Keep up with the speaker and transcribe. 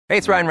Hey,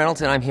 it's Ryan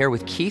Reynolds, and I'm here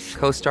with Keith,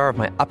 co-star of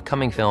my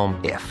upcoming film,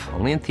 If,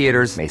 only in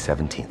theaters May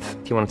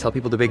 17th. Do you want to tell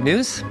people the big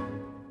news?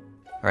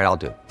 All right,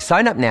 I'll do it.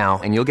 Sign up now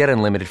and you'll get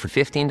unlimited for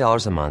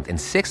 $15 a month and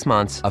 6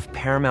 months of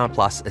Paramount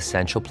Plus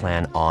Essential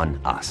Plan on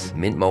us.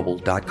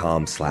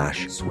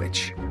 MintMobile.com/switch.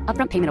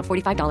 Upfront payment of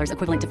 $45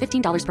 equivalent to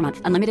 $15 per month.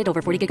 Unlimited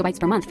over 40 gigabytes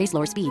per month. Face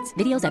lower speeds.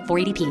 Videos at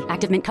 480p.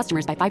 Active Mint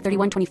customers by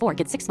 531.24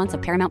 get 6 months of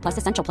Paramount Plus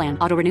Essential Plan.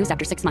 Auto renews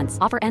after 6 months.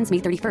 Offer ends May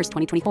 31st,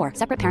 2024.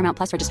 Separate Paramount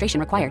Plus registration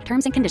required.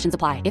 Terms and conditions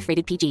apply if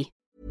rated PG.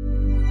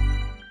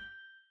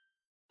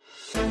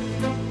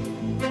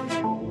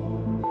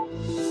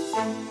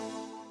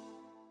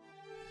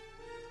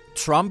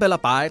 Trump eller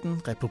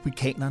Biden,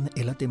 republikanerne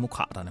eller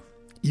demokraterne.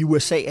 I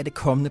USA er det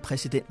kommende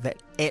præsidentvalg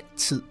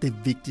altid det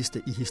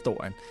vigtigste i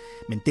historien.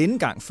 Men denne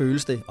gang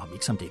føles det, om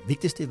ikke som det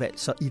vigtigste valg,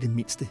 så i det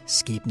mindste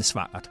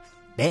skæbnesvangert.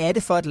 Hvad er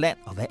det for et land,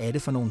 og hvad er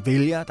det for nogle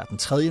vælgere, der den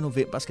 3.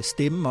 november skal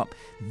stemme om,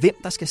 hvem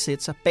der skal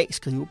sætte sig bag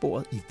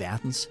skrivebordet i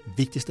verdens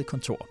vigtigste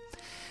kontor?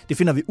 Det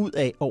finder vi ud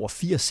af over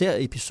 4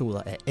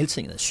 serieepisoder af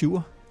Altinget er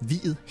syver,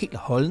 viet helt og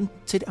holden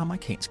til det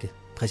amerikanske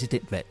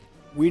præsidentvalg.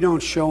 We don't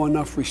show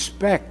enough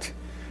respect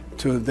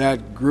to that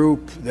group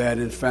that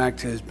in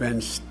fact has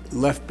been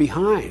left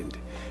behind.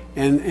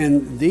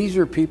 And these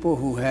are people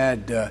who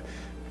had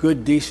good,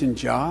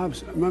 decent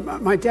jobs.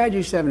 My dad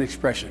used to have an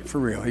expression, for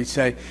real. He'd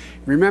say,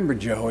 remember,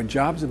 Joe, a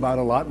job's about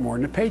a lot more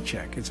than a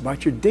paycheck. It's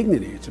about your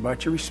dignity. It's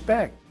about your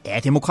respect. Ja,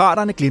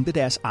 demokraterne glemte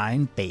deres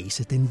egen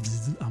base, den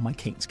hvide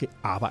amerikanske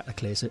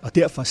arbejderklasse, og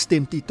derfor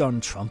stemte de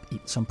Donald Trump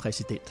ind som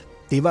præsident.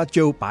 Det var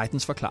Joe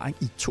Bidens forklaring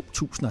i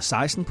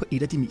 2016 på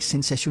et af de mest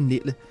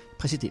sensationelle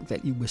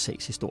præsidentvalg i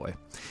USA's historie.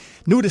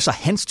 Nu er det så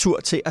hans tur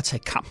til at tage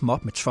kampen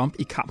op med Trump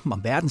i kampen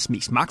om verdens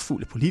mest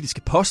magtfulde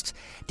politiske post,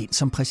 den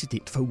som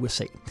præsident for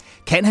USA.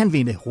 Kan han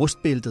vinde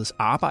rustbæltets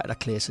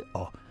arbejderklasse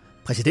og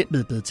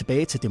præsidentmedbedet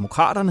tilbage til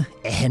demokraterne?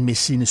 Er han med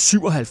sine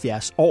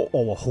 77 år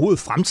overhovedet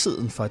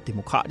fremtiden for et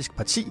demokratisk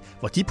parti,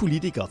 hvor de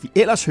politikere, vi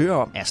ellers hører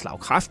om, er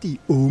slagkraftige,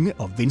 unge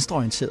og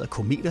venstreorienterede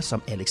kometer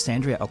som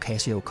Alexandria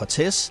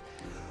Ocasio-Cortez?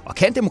 Og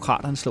kan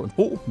demokraterne slå en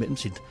bro mellem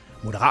sit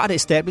moderate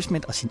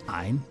establishment og sin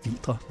egen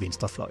vildre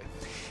venstrefløj?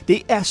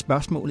 Det er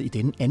spørgsmålet i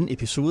denne anden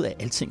episode af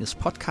Altingets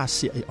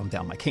podcastserie om det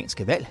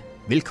amerikanske valg.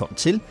 Velkommen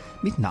til.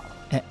 Mit navn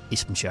er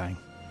Esben Schøring.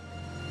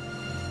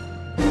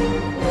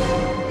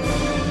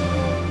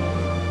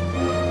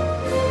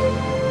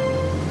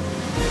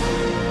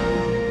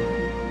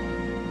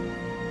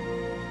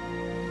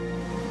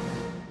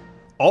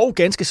 Og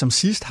ganske som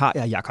sidst har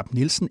jeg Jakob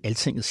Nielsen,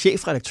 Altingets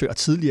chefredaktør og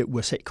tidligere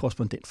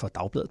USA-korrespondent for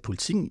Dagbladet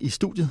Politikken i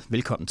studiet.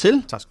 Velkommen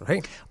til. Tak skal du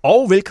have.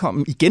 Og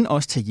velkommen igen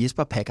også til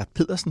Jesper Packard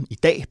Pedersen, i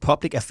dag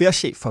Public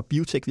Affairs-chef for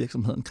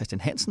biotech-virksomheden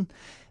Christian Hansen,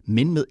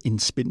 men med en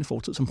spændende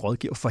fortid som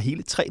rådgiver for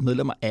hele 3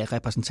 medlemmer af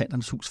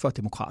Repræsentanternes Hus for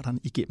Demokraterne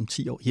igennem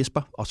 10 år.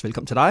 Jesper, også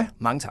velkommen til dig.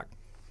 Mange tak.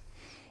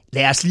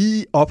 Lad os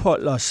lige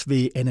opholde os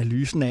ved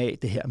analysen af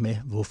det her med,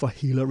 hvorfor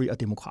Hillary og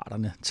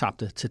demokraterne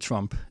tabte til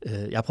Trump.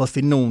 Jeg har prøvet at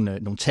finde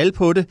nogle tal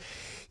på det.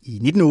 I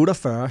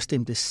 1948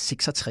 stemte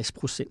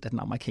 66% af den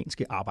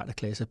amerikanske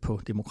arbejderklasse på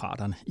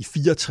demokraterne. I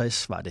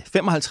 64 var det 55%,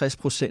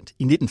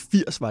 i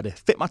 1980 var det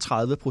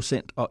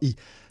 35%, og i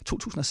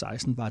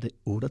 2016 var det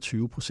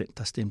 28%,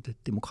 der stemte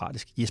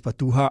demokratisk. Jesper,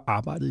 du har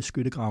arbejdet i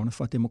skyttegravene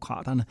for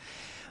demokraterne.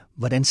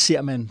 Hvordan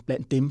ser man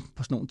blandt dem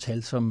på sådan nogle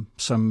tal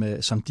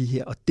som de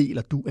her, og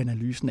deler du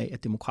analysen af,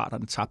 at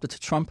demokraterne tabte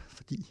til Trump,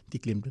 fordi de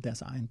glemte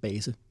deres egen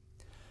base?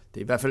 Det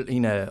er i hvert fald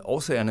en af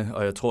årsagerne,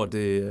 og jeg tror,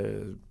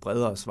 det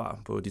bredere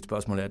svar på dit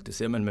spørgsmål er, at det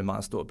ser man med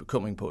meget stor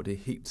bekymring på. Det er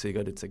helt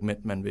sikkert et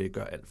segment, man vil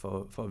gøre alt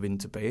for at vinde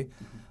tilbage.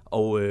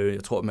 Og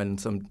jeg tror, at man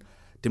som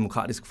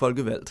demokratisk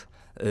folkevalgt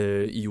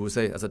i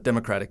USA, altså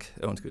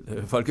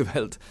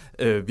folkevalgt,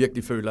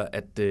 virkelig føler,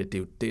 at det er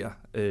jo der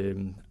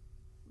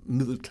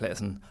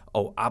middelklassen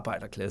og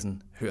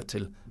arbejderklassen hører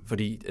til,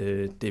 fordi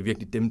det er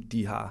virkelig dem,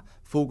 de har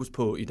fokus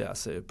på i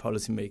deres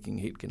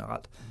policymaking helt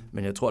generelt.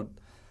 Men jeg tror,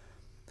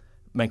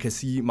 man kan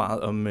sige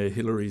meget om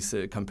Hillarys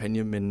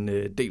kampagne, men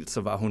dels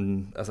så var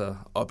hun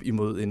op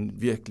imod en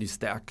virkelig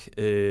stærk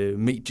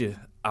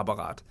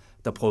medieapparat,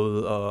 der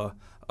prøvede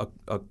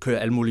at køre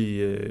alle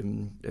mulige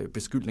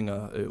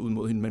beskyldninger ud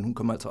mod hende, men hun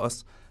kom altså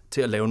også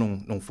til at lave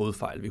nogle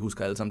fodfejl. Vi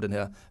husker alle sammen den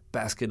her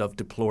basket of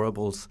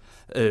deplorables,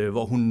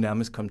 hvor hun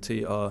nærmest kom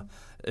til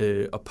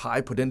at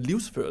pege på den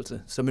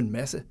livsførelse, som en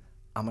masse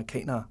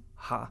amerikanere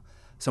har,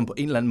 som på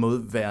en eller anden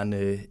måde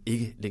værende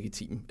ikke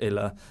legitim,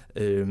 eller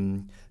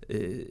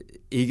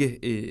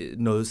ikke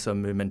noget, som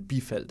man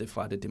bifaldte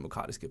fra det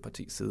demokratiske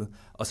partis side.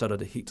 Og så er der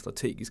det helt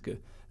strategiske,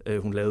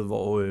 hun lavede,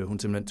 hvor hun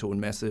simpelthen tog en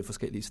masse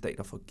forskellige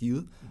stater for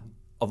givet,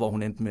 og hvor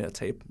hun endte med at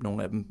tabe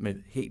nogle af dem med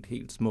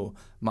helt små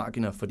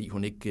marginer, fordi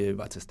hun ikke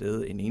var til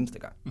stede en eneste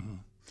gang. Mm-hmm.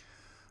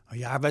 Og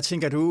ja, hvad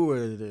tænker du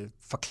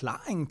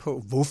forklaringen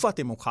på, hvorfor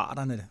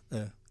demokraterne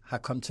har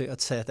kommet til at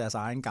tage deres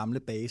egen gamle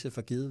base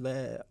for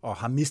givet, og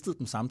har mistet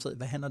dem samtidig?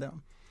 Hvad handler det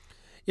om?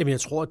 Jamen,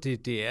 jeg tror,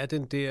 det er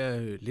den der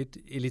lidt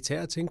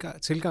elitære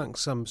tilgang,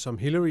 som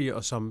Hillary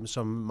og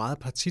som meget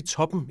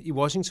partitoppen i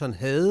Washington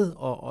havde,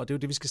 og det er jo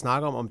det, vi skal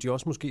snakke om de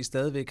også måske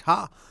stadigvæk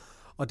har.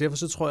 Og derfor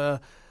så tror jeg,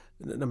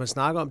 når man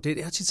snakker om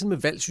det er tit sådan med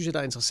valg, synes jeg, der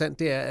er interessant,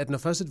 det er, at når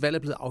først et valg er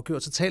blevet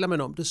afgjort, så taler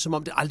man om det, som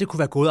om det aldrig kunne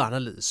være gået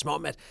anderledes. Som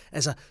om, at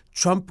altså,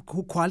 Trump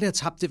kunne aldrig have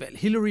tabt det valg.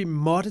 Hillary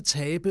måtte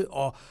tabe,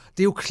 og det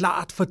er jo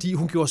klart, fordi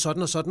hun gjorde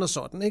sådan og sådan og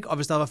sådan. Ikke? Og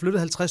hvis der var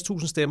flyttet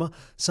 50.000 stemmer,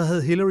 så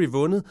havde Hillary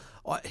vundet,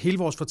 og hele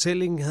vores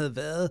fortælling havde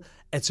været,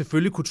 at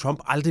selvfølgelig kunne Trump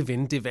aldrig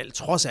vinde det valg.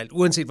 Trods alt,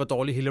 uanset hvor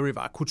dårlig Hillary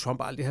var, kunne Trump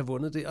aldrig have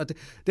vundet det. Og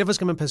derfor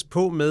skal man passe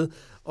på med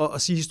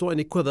at sige, at historien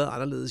ikke kunne have været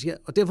anderledes. Ja,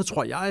 og derfor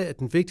tror jeg, at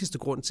den vigtigste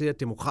grund til, at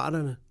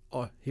demokraterne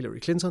og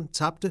Hillary Clinton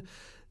tabte,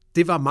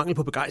 det var mangel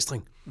på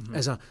begejstring. Mm-hmm.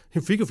 Altså,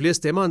 hun fik jo flere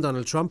stemmer end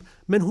Donald Trump,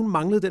 men hun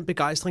manglede den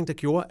begejstring, der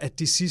gjorde, at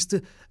de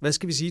sidste,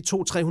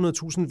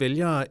 200-300.000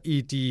 vælgere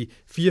i de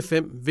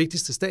 4-5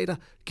 vigtigste stater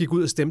gik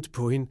ud og stemte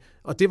på hende.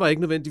 Og det var ikke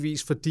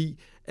nødvendigvis fordi,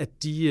 at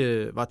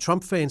de var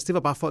Trump-fans. Det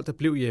var bare folk, der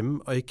blev hjemme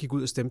og ikke gik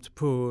ud og stemte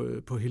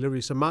på Hillary.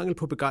 Så mangel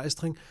på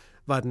begejstring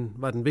var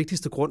den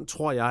vigtigste grund,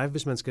 tror jeg,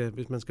 hvis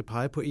man skal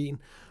pege på en.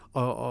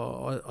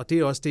 Og det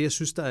er også det, jeg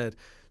synes, der er et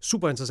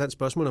super interessant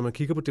spørgsmål, når man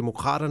kigger på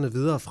demokraterne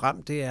videre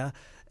frem, det er,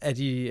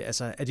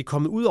 er de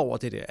kommet ud over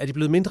det der? Er de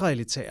blevet mindre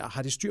elitære?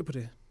 Har de styr på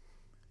det?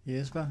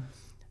 Jesper?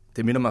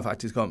 Det minder mig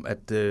faktisk om,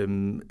 at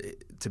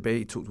tilbage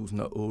i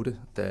 2008,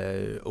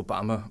 da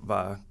Obama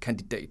var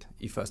kandidat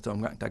i første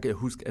omgang, der kan jeg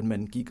huske, at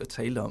man gik og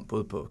talte om,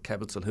 både på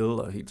Capitol Hill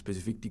og helt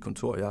specifikt de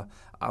kontorer, jeg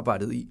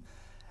arbejdede i,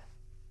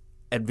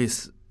 at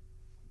hvis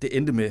det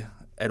endte med,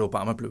 at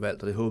Obama blev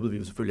valgt, og det håbede vi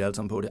jo selvfølgelig alle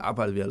sammen på, det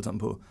arbejdede vi alle sammen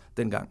på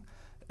dengang,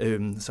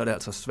 så er det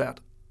altså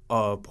svært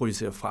at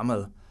projicere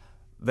fremad.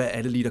 Hvad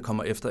er det lige, der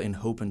kommer efter en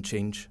hope and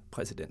change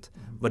præsident?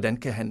 Hvordan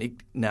kan han ikke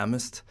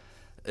nærmest,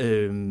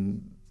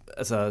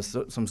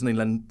 som sådan en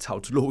eller anden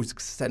tautologisk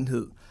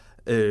sandhed,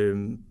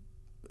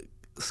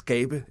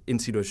 skabe en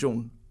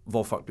situation,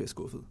 hvor folk bliver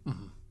skuffet?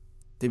 Mm-hmm.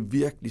 Det er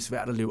virkelig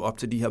svært at leve op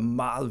til de her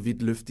meget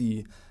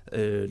vidtløftige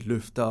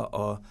løfter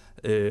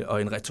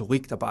og en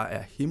retorik, der bare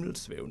er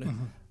himmelsvævende.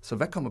 Mm-hmm. Så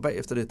hvad kommer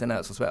bagefter det? Den er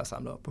altså svær at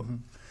samle op på.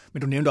 Mm-hmm.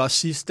 Men du nævnte også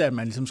sidst, at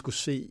man ligesom skulle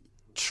se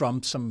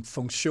Trump som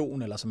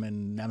funktion, eller som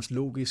en nærmest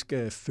logisk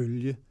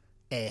følge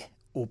af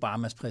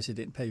Obamas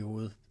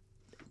præsidentperiode.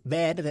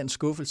 Hvad er det, den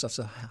skuffelse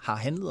så har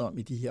handlet om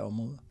i de her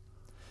områder?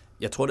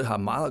 Jeg tror, det har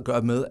meget at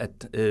gøre med,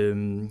 at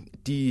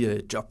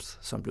de jobs,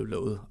 som blev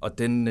lovet, og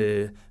den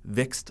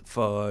vækst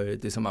for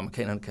det, som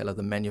amerikanerne kalder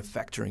the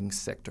manufacturing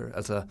sector,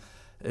 altså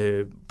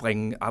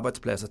bringe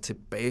arbejdspladser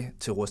tilbage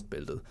til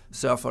rustbæltet.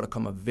 Sørg for, at der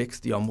kommer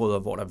vækst i områder,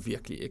 hvor der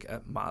virkelig ikke er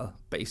meget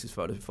basis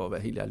for det, for at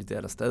være helt ærlig, det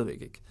er der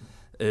stadigvæk ikke.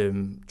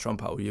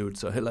 Trump har jo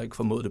så heller ikke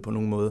formået det på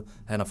nogen måde.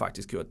 Han har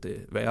faktisk gjort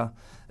det værre.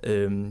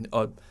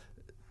 Og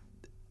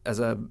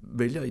altså,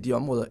 vælgere i de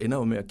områder ender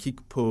jo med at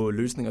kigge på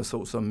løsninger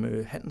såsom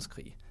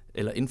handelskrig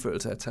eller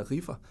indførelse af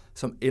tariffer,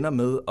 som ender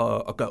med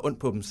at gøre ondt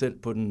på dem selv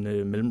på den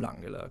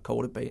mellemlange eller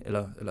korte bane,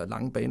 eller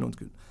lange bane,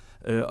 undskyld.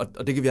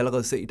 Og det kan vi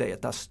allerede se i dag,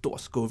 at der er stor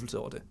skuffelse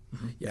over det.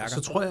 Ja,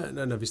 så tror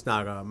jeg, når vi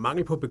snakker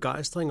mangel på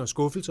begejstring og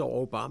skuffelse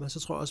over Obama, så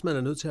tror jeg også, man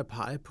er nødt til at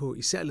pege på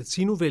især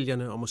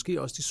latinovælgerne og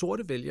måske også de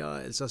sorte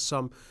vælgere,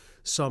 altså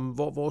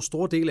hvor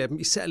store del af dem,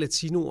 især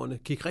latinoerne,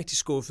 gik rigtig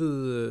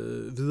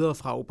skuffet videre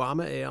fra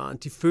Obama-æraen.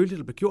 De følte, at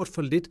det blev gjort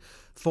for lidt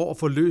for at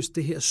få løst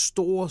det her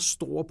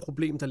store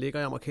problem, der ligger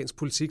i amerikansk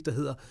politik, der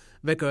hedder,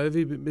 hvad gør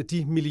vi med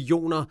de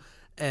millioner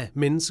af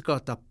mennesker,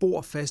 der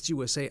bor fast i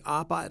USA,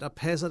 arbejder,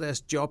 passer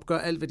deres job, gør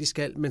alt, hvad de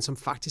skal, men som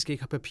faktisk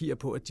ikke har papir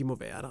på, at de må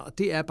være der. Og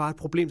det er bare et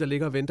problem, der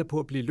ligger og venter på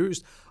at blive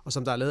løst, og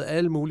som der er lavet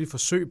alle mulige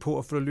forsøg på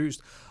at få det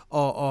løst.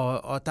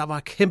 Og der var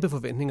kæmpe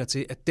forventninger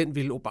til, at den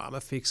ville Obama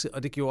fikse,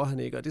 og det gjorde han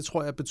ikke. Og det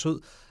tror jeg betød,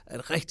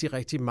 at rigtig,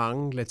 rigtig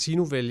mange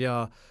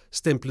latinovælgere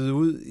stemplede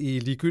ud i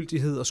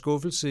ligegyldighed og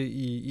skuffelse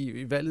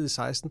i valget i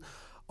 16.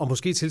 Og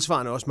måske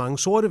tilsvarende også mange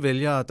sorte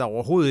vælgere, der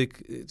overhovedet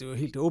ikke, det var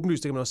helt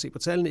åbenlyst, det kan man også se på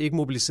tallene, ikke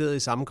mobiliseret i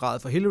samme grad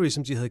for Hillary,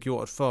 som de havde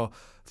gjort for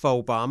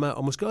Obama,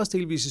 og måske også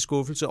delvis i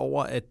skuffelse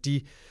over, at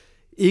de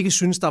ikke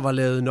synes, der var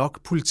lavet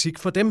nok politik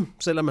for dem,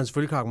 selvom man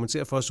selvfølgelig kan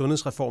argumentere for, at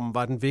sundhedsreformen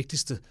var den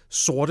vigtigste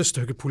sorte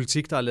stykke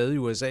politik, der er lavet i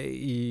USA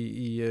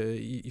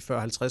i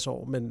 40-50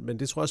 år. Men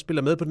det tror jeg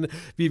spiller med på den.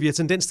 Vi har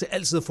tendens til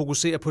altid at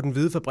fokusere på den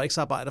hvide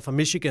fabriksarbejder fra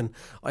Michigan,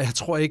 og jeg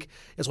tror ikke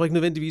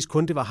nødvendigvis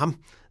kun det var ham,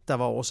 der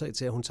var årsag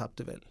til, at hun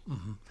tabte valg.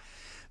 Mm-hmm.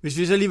 Hvis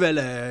vi så alligevel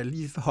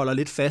lige holder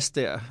lidt fast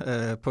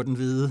der på den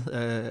hvide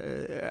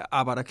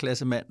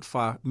arbejderklassemand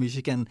fra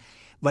Michigan,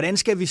 hvordan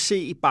skal vi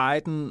se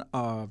Biden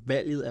og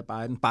valget af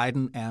Biden?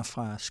 Biden er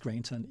fra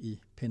Scranton i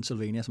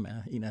Pennsylvania, som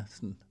er en af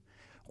sådan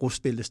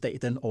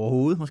rustbæltestaten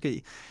overhovedet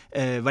måske.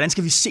 Hvordan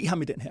skal vi se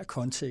ham i den her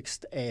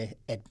kontekst af,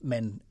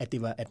 at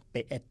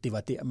det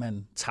var der,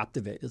 man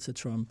tabte valget til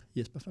Trump?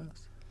 Jesper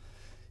først.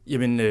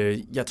 Jamen,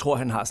 jeg tror,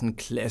 han har sådan en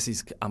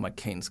klassisk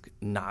amerikansk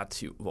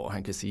narrativ, hvor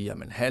han kan sige, at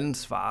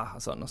hans far har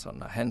sådan og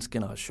sådan, og hans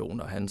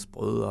generation, og hans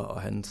brødre,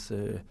 og hans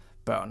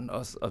børn.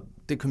 Og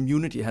det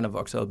community, han er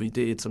vokset op i,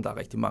 det er et, som der er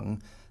rigtig mange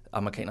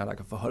amerikanere, der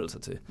kan forholde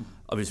sig til.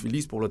 Og hvis vi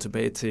lige spoler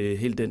tilbage til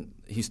hele den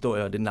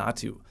historie og det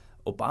narrativ,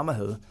 Obama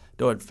havde,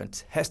 det var et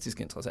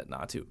fantastisk interessant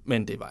narrativ,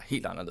 men det var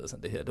helt anderledes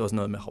end det her. Det var sådan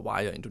noget med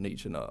Hawaii og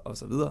Indonesien og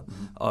så videre,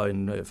 og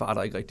en far,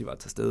 der ikke rigtig var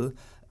til stede.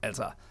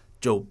 Altså,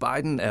 Joe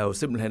Biden er jo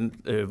simpelthen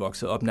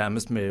vokset op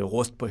nærmest med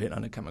rust på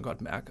hænderne, kan man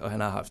godt mærke, og han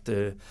har haft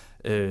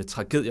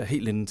tragedier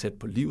helt inden tæt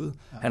på livet.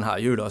 Ja. Han har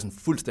jo også en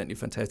fuldstændig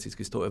fantastisk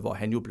historie, hvor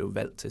han jo blev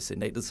valgt til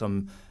senatet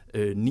som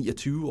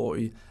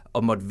 29-årig,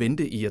 og måtte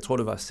vente i, jeg tror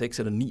det var 6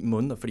 eller 9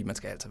 måneder, fordi man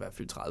skal altså være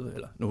fyldt 30,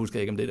 eller nu husker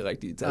jeg ikke, om det er det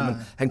rigtige tal, men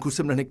han kunne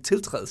simpelthen ikke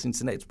tiltræde sin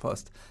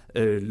senatspost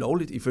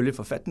lovligt ifølge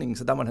forfatningen,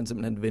 så der måtte han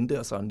simpelthen vente,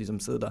 og sådan ligesom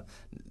sidde der,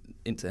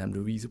 indtil han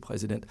blev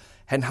vicepræsident.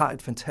 Han har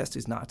et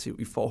fantastisk narrativ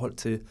i forhold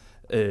til,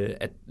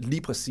 at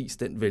lige præcis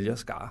den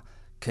vælgerskare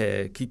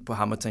kan kigge på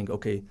ham og tænke,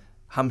 okay,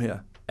 ham her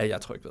er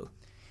jeg tryg ved.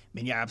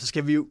 Men ja, så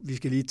skal vi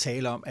skal lige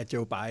tale om, at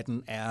Joe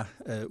Biden er,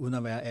 uden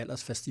at være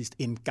aldersfascist,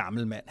 en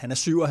gammel mand. Han er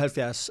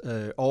 77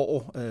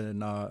 år,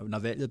 når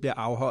valget bliver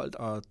afholdt,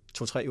 og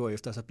 2-3 år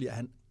efter, så bliver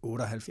han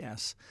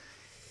 78.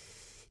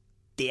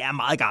 Det er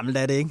meget gammelt,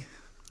 er det ikke?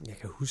 Jeg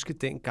kan huske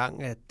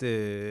dengang, at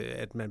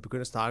man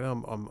begyndte at snakke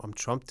om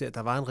Trump.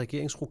 Der var en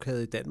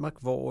regeringsrokade i Danmark,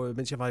 hvor,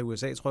 mens jeg var i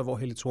USA, tror jeg, hvor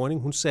Helle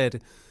Thorning, hun satte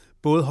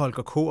både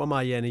Holger K. og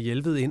Marianne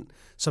Jelved ind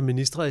som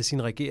ministre i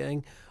sin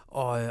regering,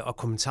 og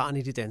kommentarerne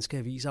i de danske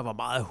aviser var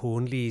meget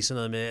hånlige, sådan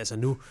noget med,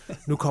 altså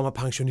nu kommer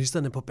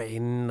pensionisterne på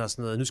banen og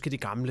sådan noget, nu skal de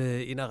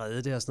gamle ind og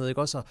redde det og sådan noget,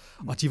 ikke også?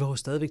 Og de var jo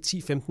stadigvæk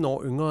 10-15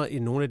 år yngre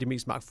end nogle af de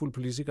mest magtfulde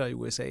politikere i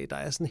USA. Der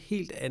er sådan en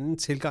helt anden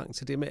tilgang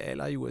til det med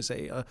alder i USA,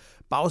 og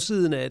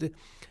bagsiden af det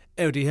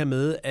er jo det her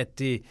med,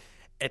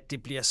 at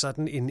det bliver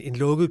sådan en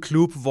lukket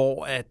klub,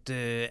 hvor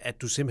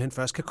at du simpelthen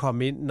først kan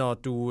komme ind, når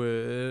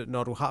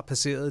du har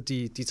passeret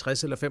de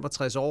 60 eller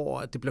 65 år,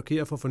 og at det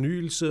blokerer for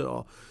fornyelse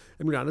og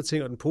alle andre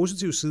ting. Og den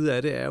positive side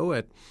af det er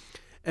jo,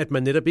 at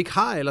man netop ikke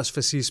har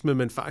aldersfascisme,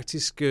 men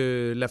faktisk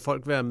lader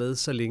folk være med,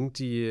 så længe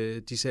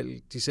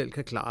de selv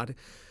kan klare det.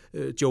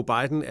 Joe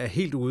Biden er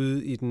helt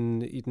ude i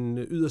den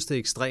yderste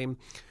ekstrem,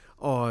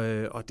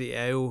 og det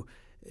er jo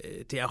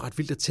ret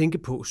vildt at tænke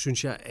på,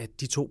 synes jeg, at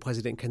de to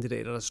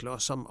præsidentkandidater, der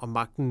slås om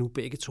magten nu,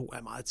 begge to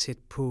er meget tæt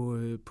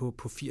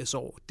på 80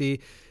 år.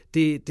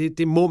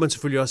 Det må man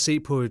selvfølgelig også se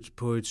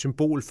på et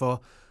symbol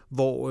for,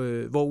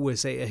 hvor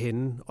USA er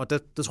henne. Og der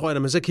tror jeg,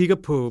 når man så kigger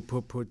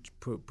på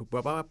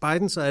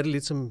Biden, så er det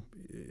lidt som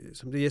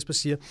det Jesper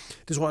siger.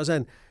 Det tror jeg også er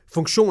en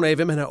funktion af,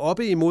 hvem man er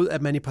oppe imod,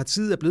 at man i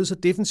partiet er blevet så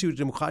defensivt, det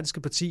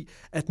demokratiske parti,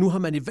 at nu har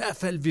man i hvert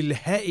fald ville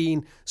have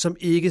en, som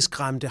ikke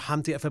skræmte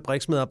ham der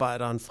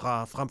fabriksmedarbejderen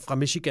fra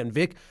Michigan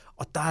væk,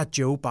 og der er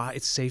Joe bare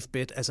et safe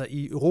bet. Altså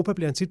i Europa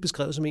bliver han tit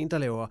beskrevet som en, der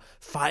laver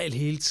fejl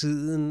hele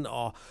tiden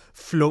og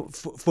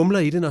fumler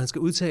i det, når han skal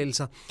udtale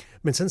sig.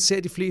 Men sådan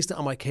ser de fleste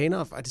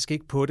amerikanere faktisk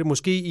ikke på det.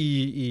 Måske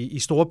i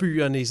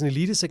storbyerne, i sådan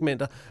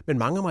elitesegmenter, men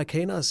mange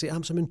amerikanere ser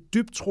ham som en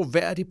dybt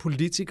troværdig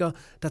politiker,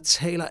 der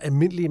taler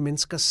almindelige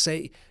menneskers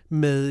sag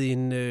med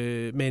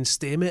en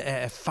stemme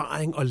af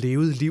erfaring og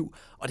levet liv,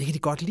 og det kan de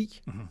godt lide.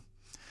 Mm-hmm.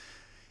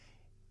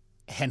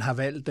 Han har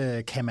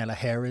valgt Kamala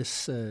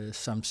Harris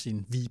som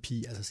sin VP,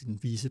 altså sin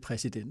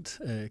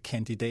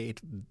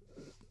vicepræsidentkandidat.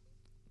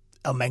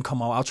 Og man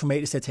kommer jo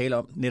automatisk til at tale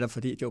om, netop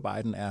fordi Joe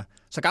Biden er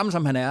så gammel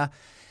som han er,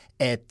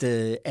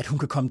 at hun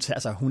kan komme til,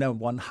 altså hun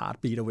er one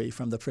heartbeat away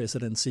from the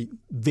presidency.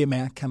 Hvem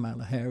er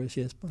Kamala Harris,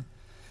 Jesper?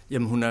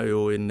 Jamen, hun er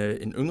jo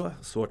en yngre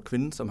sort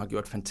kvinde, som har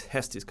gjort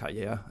fantastisk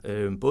karriere,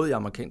 både i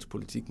amerikansk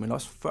politik, men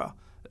også før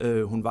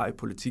hun var i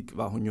politik,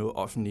 var hun jo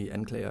offentlig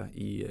anklager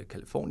i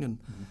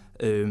Californien.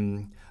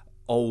 Mm.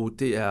 Og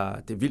det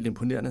er vildt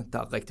imponerende. Der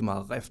er rigtig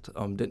meget rift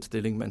om den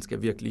stilling. Man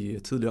skal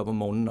virkelig tidligt op om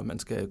morgenen, og man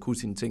skal kunne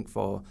sine ting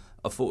for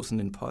at få sådan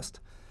en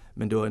post.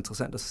 Men det var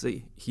interessant at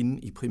se hende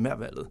i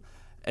primærvalget,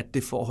 at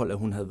det forhold, at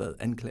hun havde været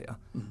anklager,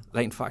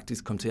 rent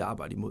faktisk kom til at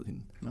arbejde imod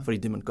hende. Ja. Fordi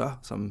det, man gør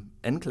som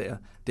anklager,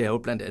 det er jo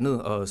blandt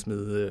andet at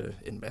smide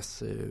en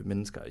masse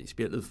mennesker i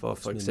spjældet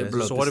for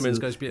eksempel sorte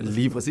mennesker i spjældet.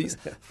 Lige præcis.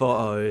 For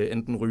at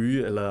enten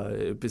ryge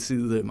eller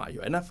besidde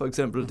marihuana, for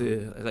eksempel.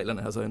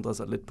 Reglerne har så ændret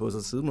sig lidt på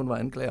sig, siden hun var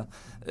anklager.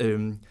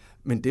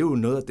 Men det er jo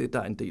noget af det, der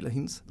er en del af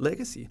hendes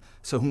legacy.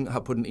 Så hun har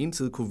på den ene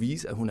side kunne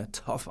vise, at hun er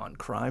tough on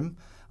crime,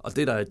 og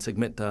det der er et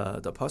segment,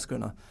 der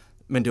påskynder.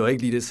 Men det var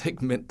ikke lige det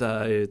segment,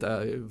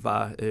 der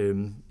var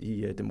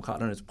i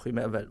demokraternes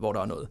primærvalg, hvor der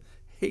var noget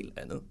helt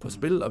andet på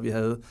spil, og vi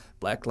havde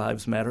Black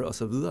Lives Matter og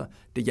så videre.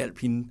 Det hjalp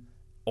hende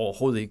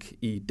overhovedet ikke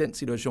i den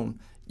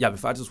situation. Jeg vil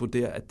faktisk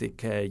vurdere, at det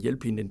kan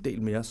hjælpe hende en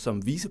del mere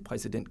som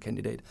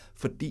vicepræsidentkandidat,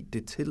 fordi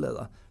det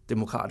tillader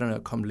demokraterne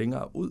at komme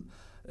længere ud.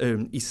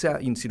 Især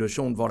i en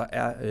situation, hvor der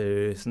er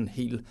sådan en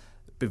hel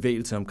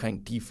bevægelse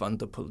omkring defund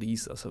the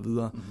police og så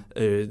videre.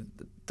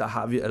 Der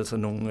har vi altså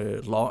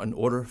nogle law and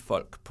order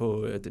folk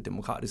på det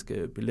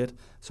demokratiske billet,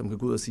 som kan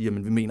gå ud og sige,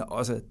 at vi mener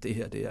også, at det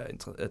her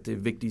at det er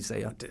vigtige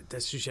sager. Der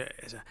synes jeg,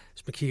 altså,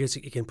 hvis man kigger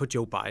igen på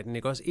Joe Biden,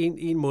 ikke også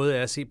en måde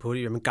er at se på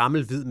det, jamen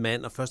gammel hvid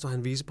mand, og først var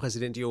han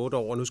vicepræsident i 8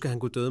 år, og nu skal han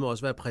gå døde med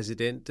også være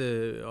præsident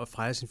og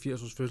fejre sin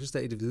 80-års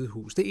fødselsdag i Det Hvide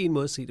Hus. Det er en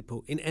måde at se det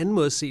på. En anden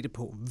måde at se det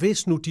på,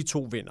 hvis nu de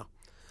to vinder,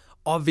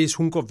 og hvis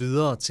hun går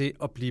videre til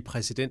at blive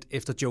præsident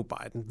efter Joe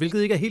Biden,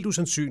 hvilket ikke er helt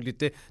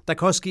usandsynligt. Der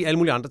kan også ske alle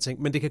mulige andre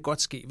ting, men det kan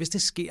godt ske. Hvis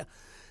det sker,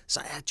 så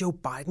er Joe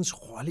Bidens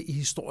rolle i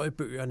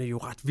historiebøgerne jo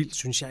ret vild,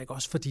 synes jeg, ikke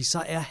også? Fordi så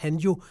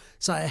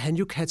er han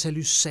jo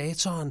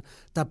katalysatoren,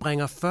 der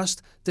bringer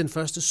først den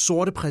første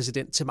sorte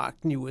præsident til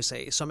magten i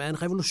USA, som er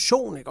en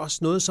revolution, ikke også?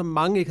 Noget, som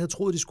mange ikke havde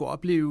troet, de skulle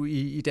opleve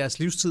i deres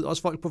livstid,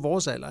 også folk på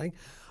vores alder, ikke?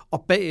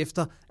 Og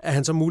bagefter er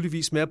han så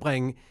muligvis med at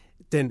bringe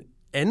den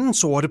anden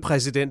sorte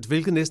præsident,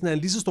 hvilket næsten er en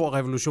lige så stor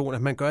revolution,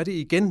 at man gør det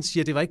igen,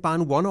 siger, det var ikke bare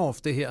en one-off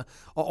det her,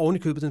 og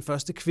ovenikøbet den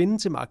første kvinde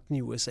til magten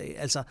i USA.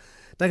 Altså,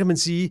 der kan man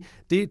sige,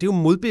 det er jo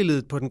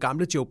modbilledet på den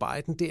gamle Joe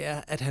Biden, det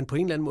er, at han på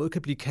en eller anden måde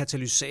kan blive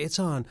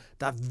katalysatoren,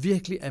 der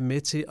virkelig er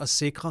med til at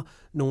sikre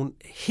nogle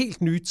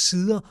helt nye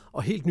tider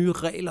og helt nye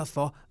regler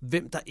for,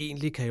 hvem der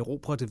egentlig kan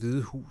erobre Det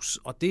Hvide Hus.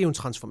 Og det er jo en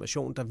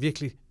transformation, der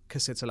virkelig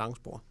kan sætte sig langt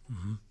spor.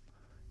 Mm-hmm.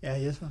 Ja,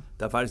 Jesper.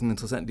 Der er faktisk en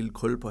interessant lille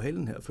krølle på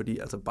hælen her, fordi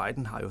altså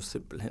Biden har jo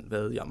simpelthen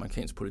været i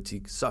amerikansk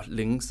politik så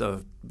længe, så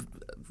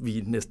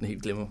vi næsten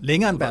helt glemmer.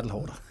 Længere end Bertel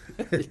Haarder.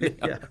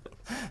 Ja.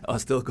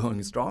 Og still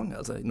going strong.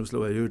 Altså, nu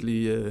slår jeg jo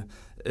lige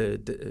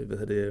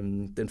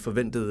den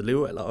forventede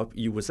levealder op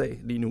i USA.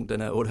 Lige nu,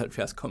 den er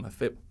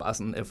 78,5, bare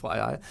sådan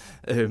FYI.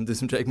 Det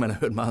synes jeg ikke, man har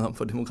hørt meget om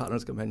for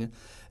demokraternes kampagne.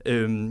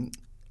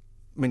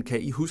 Men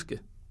kan I huske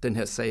den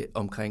her sag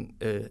omkring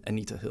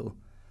Anita Hill?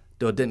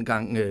 Det var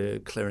dengang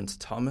Clarence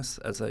Thomas,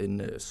 altså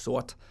en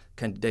sort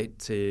kandidat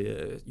til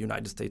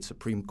United States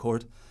Supreme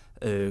Court,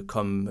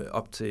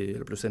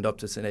 blev sendt op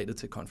til senatet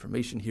til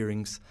confirmation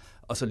hearings,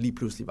 og så lige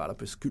pludselig var der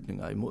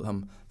beskyldninger imod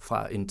ham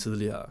fra en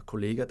tidligere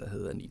kollega, der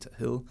hed Anita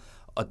Hill.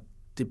 Og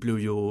det blev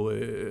jo,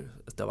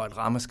 der var et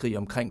ramaskrig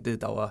omkring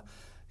det, det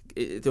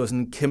var sådan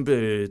en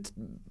kæmpe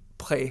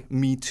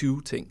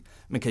pre-MeToo-ting.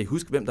 Men kan I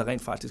huske, hvem der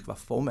rent faktisk var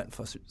formand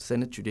for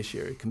Senate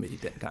Judiciary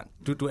Committee dengang?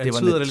 Det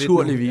var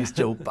naturligvis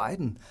Joe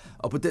Biden.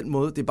 Og på den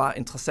måde, det er bare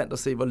interessant at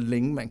se, hvor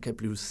længe man kan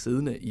blive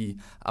siddende i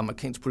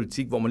amerikansk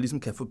politik, hvor man ligesom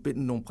kan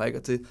forbinde nogle prikker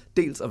til,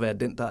 dels at være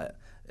den, der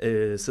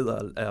sidder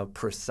og er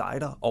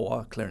presider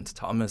over Clarence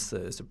Thomas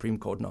Supreme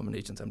Court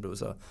nominations. Han blev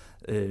så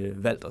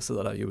valgt og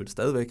sidder der jo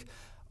stadigvæk.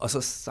 Og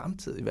så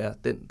samtidig være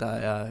den, der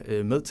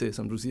er med til,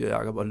 som du siger,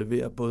 Jacob, at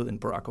levere både en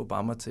Barack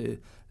Obama til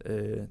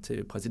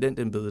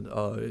præsidentembedet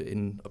og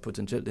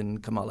potentielt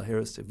en Kamala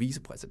Harris til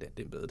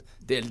vicepræsidentembedet.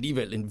 Det er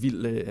alligevel en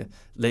vild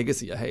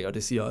legacy at have, og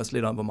det siger også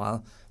lidt om, hvor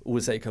meget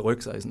USA kan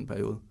rykke sig i sådan en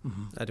periode.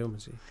 Mm-hmm. Ja, det må man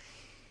sige.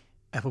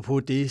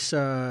 Apropos det,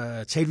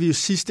 så talte vi jo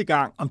sidste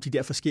gang om de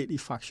der forskellige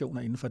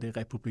fraktioner inden for det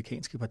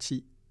republikanske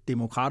parti.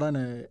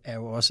 Demokraterne er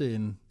jo også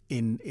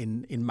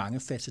en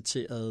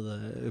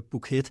mangefacetteret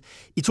buket.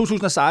 I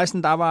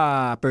 2016, der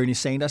var Bernie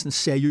Sanders en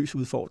seriøs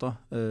udfordrer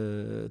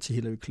til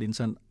Hillary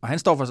Clinton, og han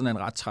står for sådan en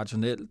ret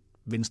traditionel,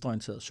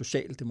 venstreorienteret,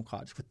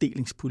 socialdemokratisk,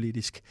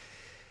 fordelingspolitisk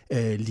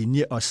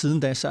linje, og siden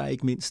da så er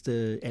ikke mindst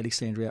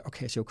Alexandria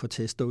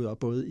Ocasio-Cortez stået op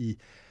både i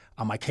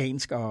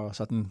amerikansk og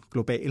sådan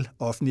global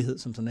offentlighed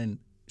som sådan en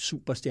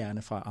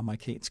superstjerne fra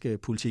amerikansk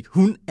politik.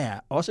 Hun er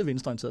også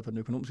venstreorienteret på den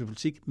økonomiske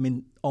politik,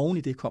 men oven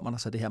i det kommer der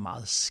så det her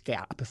meget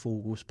skarpe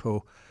fokus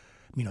på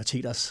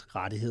minoriteters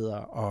rettigheder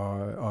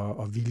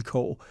og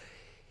vilkår.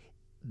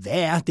 Hvad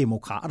er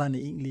demokraterne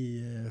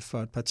egentlig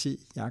for et parti?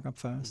 Jakob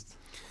først.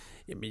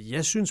 Jamen,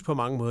 jeg synes på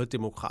mange måder,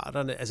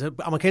 demokraterne... Altså,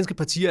 amerikanske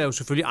partier er jo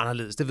selvfølgelig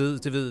anderledes. Det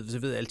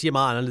ved alle. De er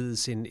meget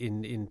anderledes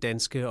end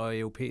danske og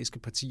europæiske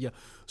partier,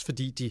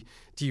 fordi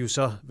de jo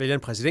så vælger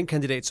en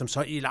præsidentkandidat, som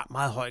så i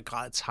meget høj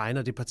grad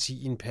tegner det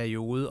parti i en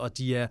periode, og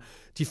de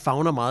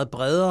favner meget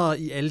bredere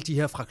i alle de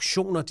her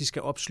fraktioner, de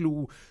skal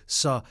opsluge,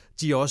 så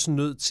de er også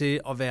nødt til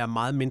at være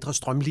meget mindre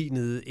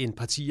strømlinede end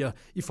partier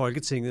i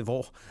Folketinget,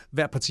 hvor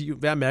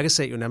hver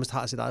mærkesag jo nærmest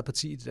har sit eget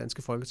parti i det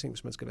danske Folketing,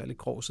 hvis man skal være lidt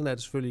grov. Sådan er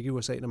det selvfølgelig ikke i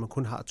USA, når man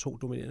kun har 2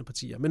 dominerende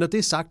partier. Men når det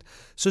er sagt,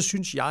 så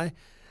synes jeg,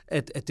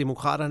 at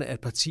demokraterne er et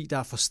parti, der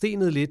er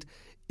forstenet lidt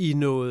i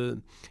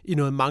noget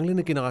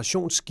manglende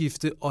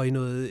generationsskifte og i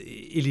noget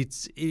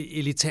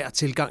elitær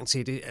tilgang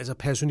til det. Altså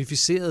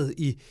personificeret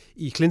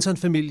i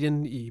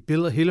Clinton-familien, i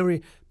Bill og Hillary,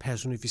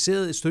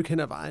 personificeret et stykke hen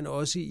ad vejen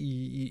også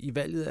i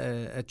valget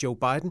af Joe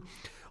Biden.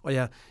 Og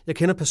jeg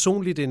kender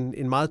personligt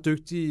en meget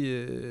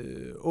dygtig,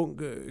 ung,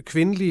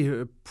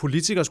 kvindelig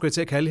politiker, skulle jeg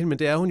til at kalde hende, men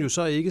det er hun jo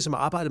så ikke, som har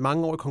arbejdet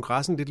mange år i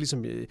kongressen, lidt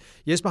ligesom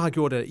Jesper har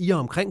gjort i og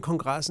omkring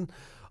kongressen,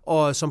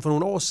 og som for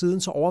nogle år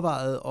siden så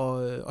overvejede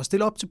at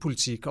stille op til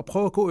politik og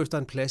prøve at gå efter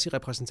en plads i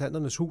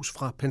repræsentanternes hus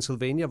fra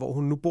Pennsylvania, hvor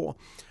hun nu bor.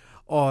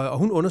 Og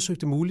hun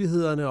undersøgte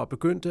mulighederne og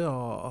begyndte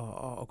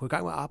at gå i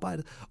gang med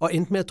arbejdet, og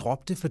endte med at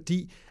droppe det,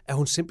 fordi at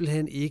hun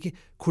simpelthen ikke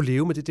kunne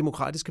leve med det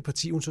demokratiske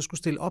parti, hun så skulle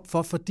stille op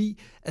for,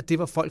 fordi at det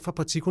var folk fra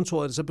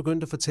partikontoret, der så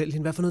begyndte at fortælle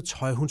hende, hvad for noget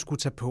tøj hun skulle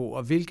tage på,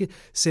 og hvilke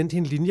sendte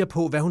hende linjer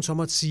på, hvad hun så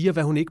måtte sige, og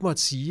hvad hun ikke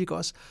måtte sige, ikke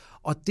også?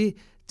 Og det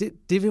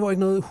var ikke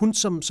noget, hun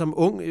som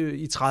ung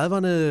i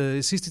 30'erne,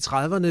 sidst i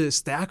 30'erne,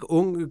 stærk,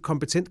 ung,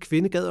 kompetent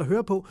kvinde gad at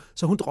høre på,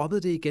 så hun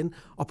droppede det igen.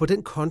 Og på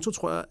den konto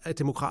tror jeg, at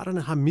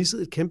demokraterne har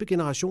misset et kæmpe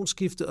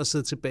generationsskifte og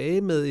siddet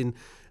tilbage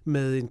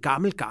med en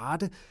gammel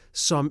garde,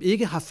 som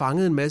ikke har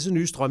fanget en masse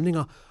nye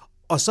strømninger.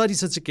 Og så er de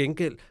så til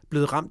gengæld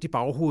blevet ramt i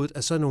baghovedet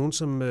af sådan nogen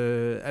som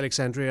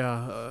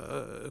Alexandria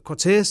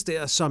Cortez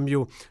der, som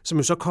jo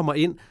så kommer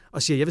ind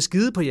og siger, jeg vil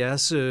skide på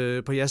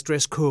jeres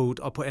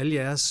dresscode og på alle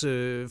jeres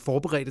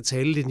forberedte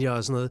talelinjer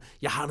og sådan noget.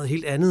 Jeg har noget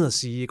helt andet at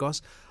sige, ikke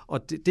også?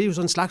 Og det er jo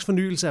sådan en slags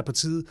fornyelse af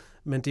partiet,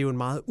 men det er jo en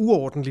meget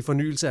uordentlig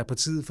fornyelse af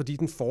partiet, fordi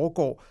den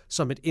foregår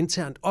som et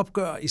internt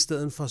opgør, i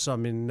stedet for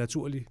som en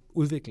naturlig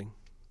udvikling.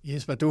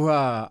 Jesper, du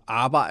har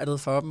arbejdet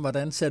for dem.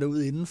 Hvordan ser det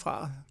ud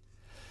indenfra?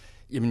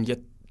 Jamen,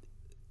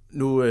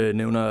 nu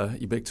nævner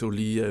I begge to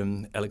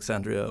lige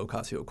Alexandria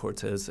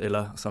Ocasio-Cortez,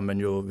 eller som man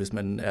jo, hvis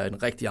man er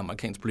en rigtig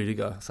amerikansk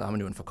politiker, så har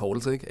man jo en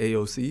forkortelse, ikke?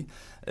 AOC.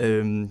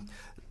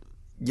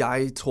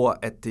 Jeg tror,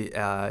 at det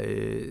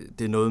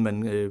er noget,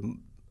 man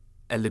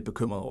er lidt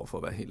bekymret over, for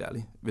at være helt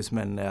ærlig, hvis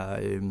man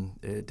er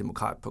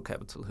demokrat på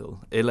Capitol Hill,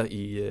 eller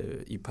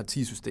i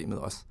partisystemet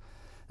også.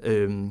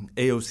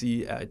 AOC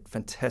er et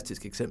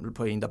fantastisk eksempel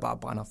på en, der bare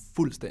brænder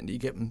fuldstændig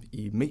igennem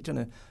i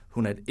medierne.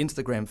 Hun er et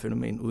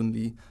Instagram-fænomen uden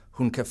lige.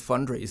 Hun kan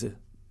fundraise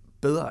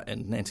bedre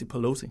end Nancy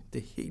Pelosi.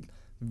 Det er helt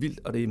vildt,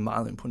 og det er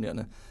meget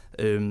imponerende.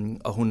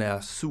 Og hun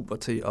er super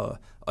til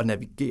at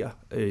navigere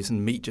i sådan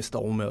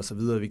mediestorme og så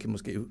videre. Vi kan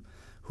måske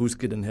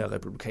huske den her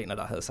republikaner,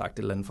 der havde sagt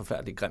et eller andet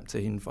forfærdeligt grimt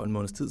til hende for en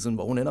måneds tid siden,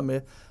 hvor hun ender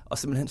med at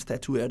simpelthen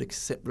statuere et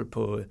eksempel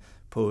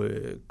på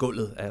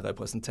gulvet af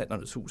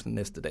repræsentanternes hus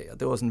næste dag. Og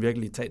det var sådan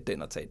virkelig, tag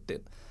den.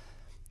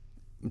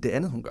 Men det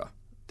andet, hun gør,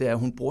 det er, at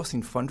hun bruger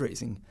sin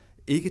fundraising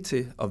ikke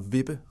til at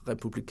vippe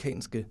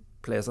republikanske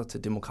pladser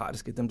til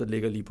demokratiske, dem der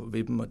ligger lige på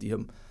vippen, og de her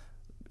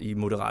i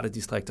moderate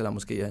distrikter, der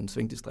måske er en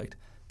svingdistrikt.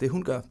 Det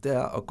hun gør, det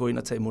er at gå ind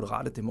og tage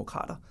moderate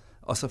demokrater,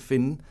 og så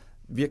finde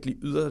virkelig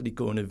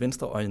yderliggående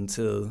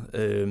venstreorienterede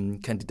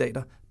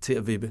kandidater til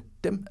at vippe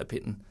dem af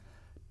pinden.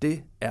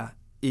 Det er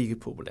ikke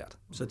populært.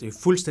 Så det er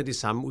fuldstændig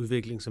samme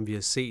udvikling, som vi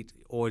har set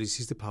over de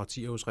sidste par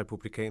årtier hos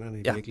republikanerne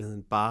i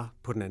virkeligheden, bare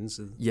på den anden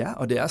side. Ja,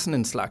 og det er sådan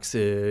en slags,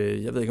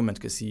 jeg ved ikke, om man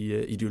skal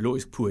sige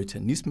ideologisk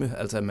puritanisme,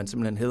 altså at man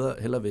simpelthen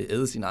hellere vil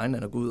æde sin egen,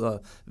 end at gå ud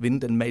og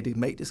vinde den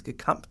matematiske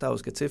kamp, der jo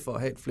skal til for at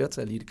have et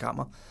flertal i det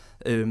kammer.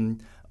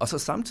 Og så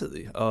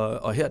samtidig,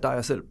 og her der er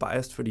jeg selv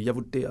biased, fordi jeg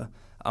vurderer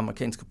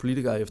amerikanske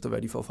politikere efter,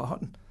 hvad de får fra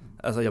hånden.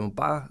 Altså jeg må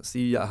bare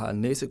sige, at jeg har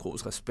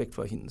næsegros respekt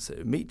for hendes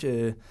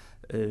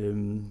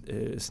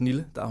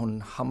snille. Der er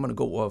hun hamrende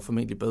god og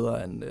formentlig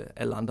bedre end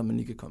alle andre, man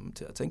lige kan komme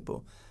til at tænke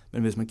på.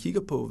 Men hvis man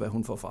kigger på, hvad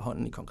hun får fra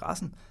hånden i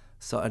kongressen,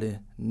 så er det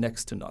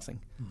next to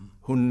nothing.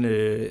 Hun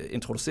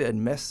introducerer en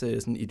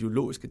masse sådan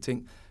ideologiske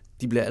ting.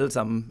 De bliver alle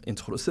sammen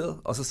introduceret,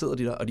 og så sidder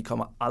de der, og de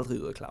kommer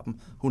aldrig ud af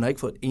klappen. Hun har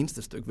ikke fået et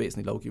eneste stykke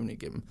væsentlig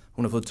lovgivning igennem.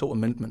 Hun har fået 2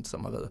 amendments,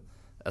 som har været...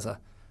 Altså,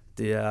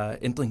 det er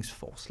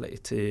ændringsforslag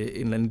til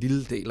en eller anden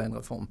lille del af en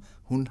reform.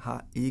 Hun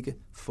har ikke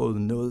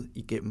fået noget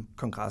igennem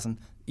kongressen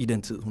i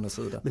den tid, hun har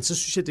siddet der. Men så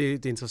synes jeg,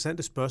 det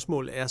interessante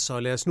spørgsmål er så,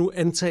 lad os nu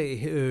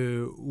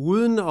antage,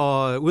 uden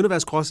at være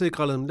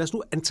skråsikre, lad os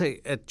nu antage,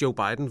 at Joe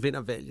Biden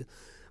vinder valget.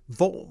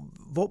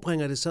 Hvor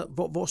bringer det så,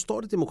 hvor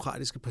står det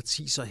demokratiske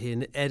parti så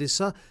henne? Er det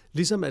så,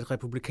 ligesom at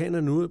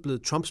republikanerne nu er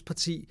blevet Trumps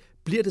parti,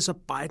 bliver det så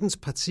Bidens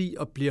parti,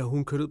 og bliver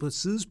hun kørt ud på et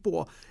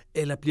sidespor,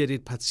 eller bliver det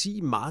et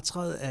parti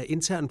martret af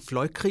intern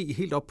fløjkrig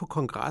helt op på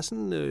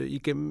kongressen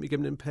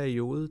igennem en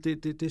periode?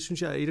 Det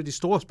synes jeg er et af de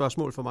store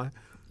spørgsmål for mig.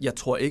 Jeg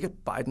tror ikke, at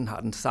Biden har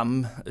den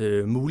samme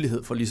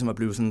mulighed for ligesom at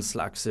blive sådan en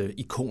slags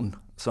ikon,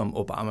 som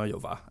Obama jo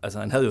var. Altså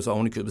han havde jo så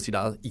ovenikøbet sit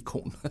eget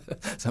ikon,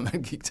 som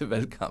han gik til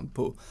valgkamp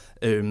på.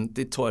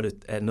 Det tror jeg, det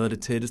er noget af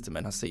det tætteste,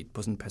 man har set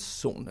på sådan en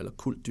person eller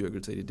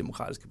kultdyrkelse i det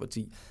demokratiske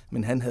parti.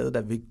 Men han havde da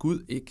ved Gud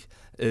ikke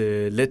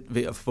let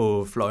ved at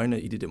få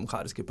fløjene i det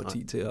demokratiske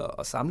parti til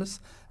at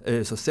samles.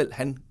 Så selv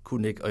han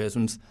kunne ikke, og jeg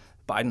synes,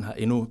 Biden har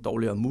endnu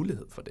dårligere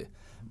mulighed for det.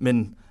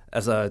 Men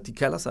altså, de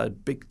kalder sig et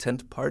Big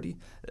Tent Party,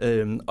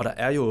 og der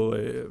er jo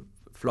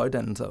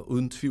fløjdannelser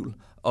uden tvivl,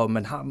 og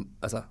man har,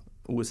 altså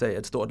USA er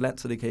et stort land,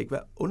 så det kan ikke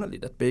være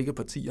underligt, at begge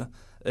partier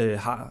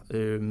har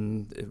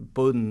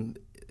både den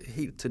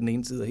helt til den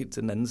ene side og helt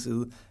til den anden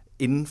side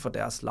inden for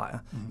deres lejr.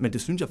 Men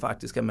det synes jeg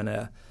faktisk, at man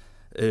er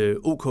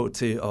OK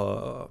til at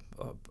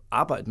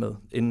arbejde med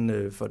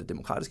inden for det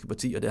demokratiske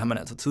parti, og det har man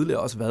altså tidligere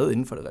også været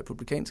inden for det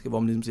republikanske, hvor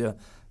man ligesom siger,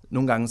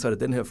 nogle gange så er det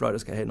den her fløj, der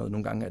skal have noget,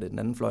 nogle gange er det den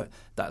anden fløj.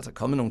 Der er altså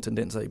kommet nogle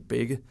tendenser i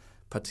begge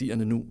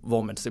partierne nu,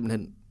 hvor man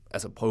simpelthen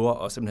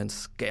prøver at simpelthen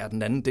skære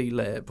den anden del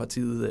af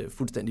partiet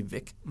fuldstændig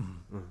væk.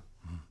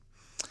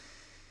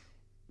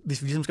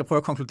 Hvis vi ligesom skal prøve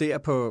at konkludere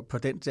på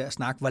den der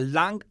snak, hvor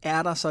langt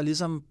er der så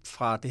ligesom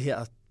fra det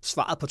her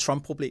svaret på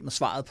Trump-problemet,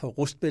 svaret på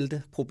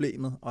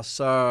rustbælte-problemet, og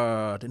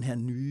så den her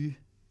nye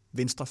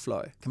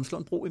venstrefløj? Kan man slå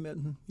en bro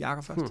imellem den?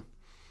 Jakob først.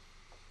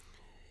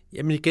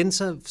 Jamen igen,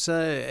 så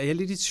er jeg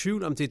lidt i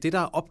tvivl om det er det, der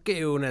er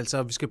opgaven.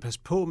 Altså, vi skal passe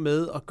på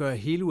med at gøre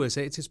hele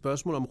USA til et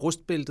spørgsmål om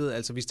rustbæltet.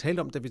 Altså,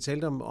 da vi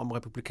talte om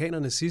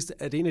republikanerne sidst,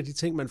 at en af de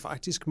ting, man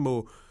faktisk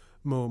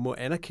må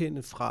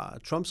anerkende fra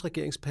Trumps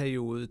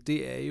regeringsperiode,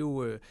 det er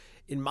jo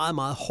en meget,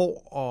 meget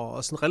hård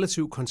og sådan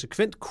relativt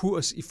konsekvent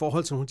kurs i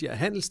forhold til nogle af de her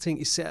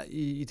handelsting, især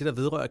i det, der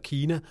vedrører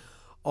Kina.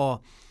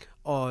 Og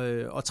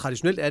Og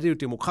traditionelt er det jo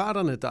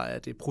demokraterne, der er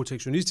det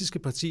protektionistiske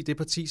parti, det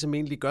parti, som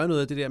egentlig gør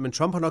noget af det der. Men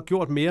Trump har nok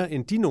gjort mere,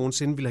 end de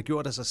nogensinde ville have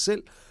gjort af sig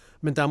selv.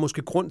 Men der er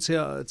måske grund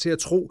til at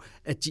tro,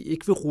 at de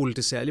ikke vil rulle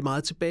det særlig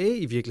meget tilbage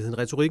i virkeligheden.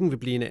 Retorikken vil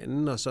blive en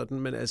anden og sådan,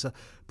 men altså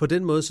på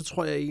den måde, så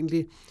tror jeg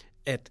egentlig,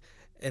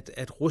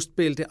 at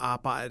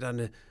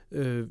rustbæltearbejderne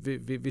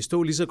vil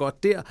stå lige så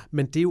godt der,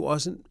 men det er jo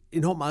også en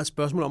enormt meget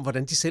spørgsmål om,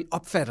 hvordan de selv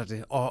opfatter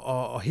det,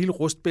 og hele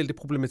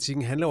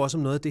rustbælteproblematikken handler jo også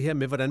om noget af det her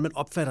med, hvordan man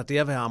opfatter det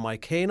at være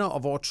amerikaner, og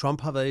hvor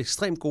Trump har været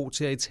ekstremt god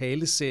til at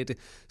italesætte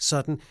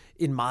sådan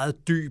en meget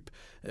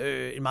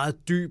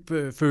dyb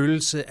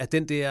følelse af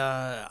den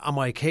der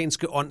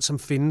amerikanske ånd, som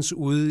findes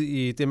ude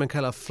i det, man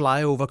kalder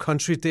flyover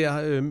country,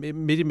 der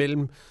midt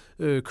imellem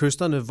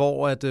kysterne,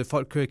 hvor at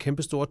folk kører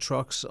kæmpe store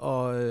trucks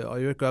og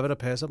i øvrigt gør, hvad der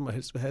passer dem, og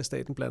helst vil have, at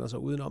staten blander sig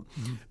udenom.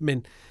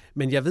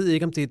 Men jeg ved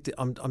ikke, om det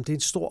er en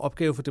stor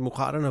opgave for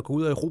demokraterne at gå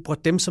ud og erobre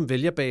dem som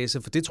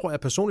vælgerbase, for det tror jeg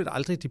personligt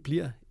aldrig, de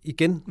bliver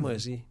igen, må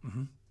jeg sige.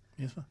 Mm-hmm.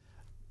 Yes,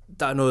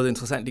 der er noget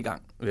interessant i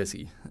gang, vil jeg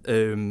sige.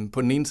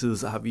 På den ene side,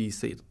 så har vi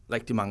set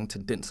rigtig mange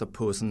tendenser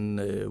på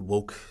sådan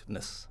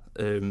wokeness,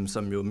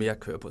 som jo mere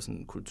kører på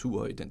sådan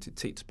kultur- og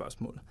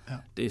identitetsspørgsmål. Ja.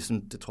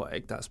 Det tror jeg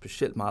ikke, der er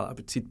specielt meget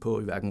appetit på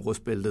i hverken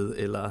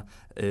rustbæltet eller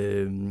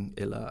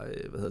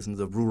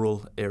the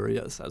rural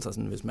areas, altså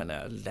sådan, hvis man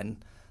er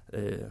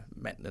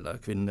mand eller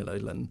kvinde eller et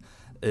eller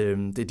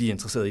andet. Det de er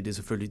interesseret i, det er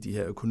selvfølgelig de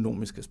her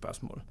økonomiske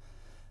spørgsmål.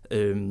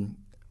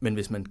 Men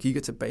hvis man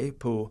kigger tilbage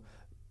på,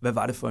 hvad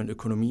var det for en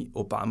økonomi,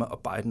 Obama og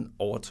Biden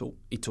overtog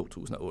i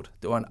 2008?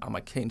 Det var en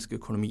amerikansk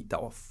økonomi, der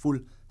var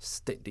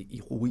fuldstændig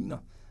i ruiner.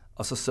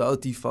 Og så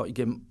sørgede de for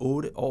igennem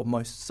 8 år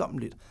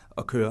møjsommeligt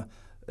at køre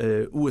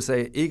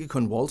USA, ikke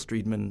kun Wall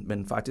Street,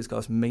 men faktisk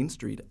også Main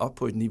Street, op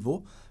på et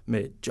niveau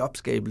med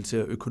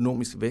jobskabelse og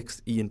økonomisk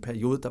vækst i en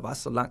periode, der var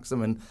så lang, som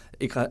man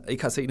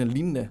ikke har set en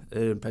lignende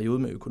periode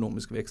med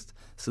økonomisk vækst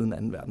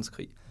siden 2.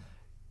 verdenskrig.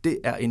 Det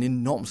er en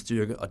enorm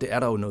styrke, og det er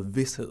der jo noget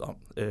vished om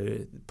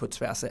på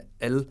tværs af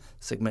alle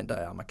segmenter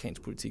af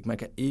amerikansk politik. Man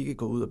kan ikke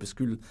gå ud og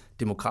beskylde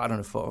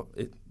demokraterne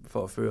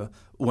for at føre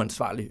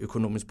uansvarlig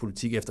økonomisk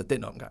politik efter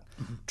den omgang.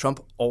 Mm-hmm. Trump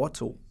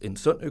overtog en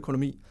sund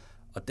økonomi,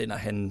 og den har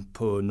han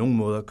på nogle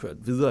måder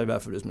kørt videre, i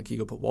hvert fald hvis man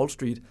kigger på Wall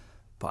Street.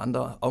 På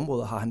andre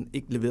områder har han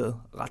ikke leveret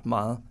ret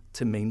meget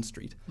til Main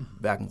Street. Mm-hmm.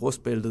 Hverken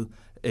rustbæltet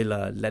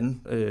eller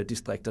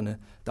landdistrikterne.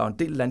 Der var en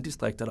del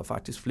landdistrikter, der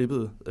faktisk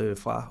flippede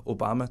fra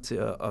Obama til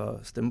at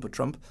stemme på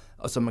Trump,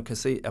 og som man kan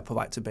se er på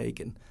vej tilbage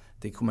igen.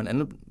 Det kunne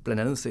man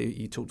blandt andet se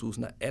i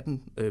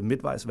 2018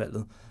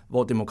 midtvejsvalget,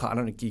 hvor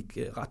demokraterne gik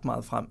ret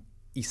meget frem,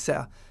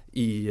 især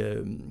i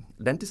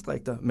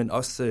landdistrikter, men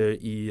også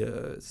i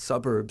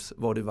suburbs,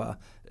 hvor det var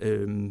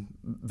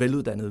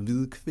veluddannede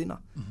hvide kvinder,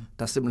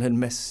 der simpelthen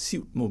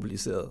massivt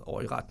mobiliseret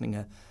over i retning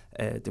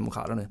af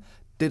demokraterne.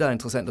 Det, der er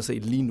interessant at se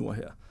lige nu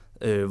her,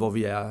 hvor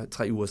vi er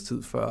 3 ugers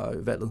tid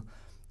før valget,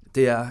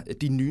 det er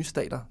de nye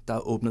stater, der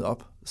er åbnet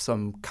op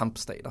som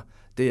kampstater.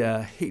 Det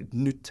er helt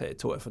nyt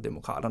territorie for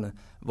demokraterne,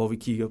 hvor vi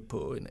kigger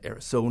på en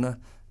Arizona,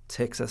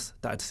 Texas,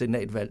 der er et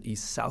senatvalg i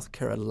South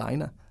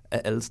Carolina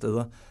af alle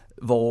steder,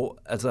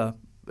 hvor altså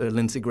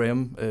Lindsey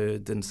Graham,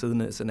 den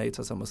siddende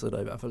senator, som har siddet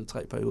der i hvert fald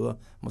 3 perioder,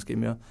 måske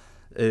mere,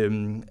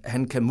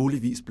 han kan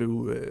muligvis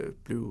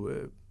blive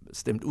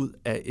stemt ud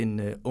af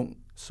en ung,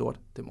 sort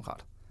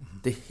demokrat.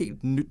 Det er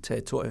helt nyt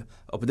territorie,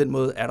 og på den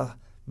måde er der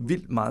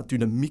vildt meget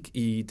dynamik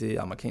i det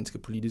amerikanske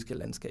politiske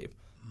landskab.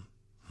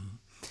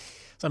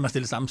 Så man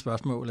stiller samme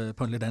spørgsmål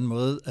på en lidt anden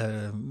måde.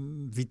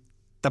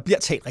 Der bliver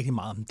talt rigtig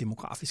meget om den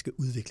demografiske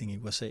udvikling i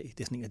USA. Det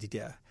er sådan en af de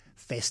der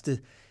faste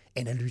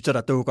analyser,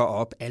 der dukker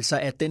op. Altså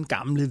at den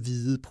gamle,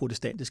 hvide,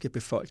 protestantiske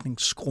befolkning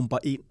skrumper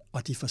ind,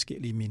 og de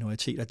forskellige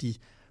minoriteter, de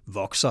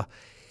vokser.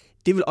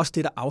 Det er vel også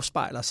det, der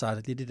afspejler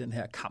sig lidt i den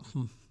her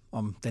kampen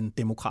om den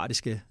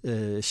demokratiske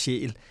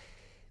sjæl.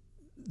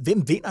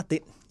 Hvem vinder den,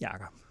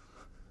 Jakob?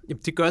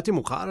 Jamen, det gør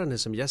demokraterne,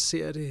 som jeg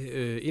ser det,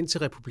 indtil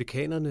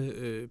republikanerne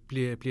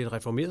bliver et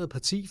reformeret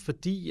parti,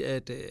 fordi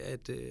at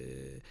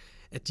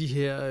de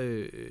her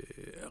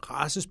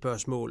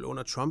racespørgsmål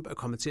under Trump er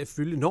kommet til at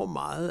fylde enormt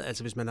meget.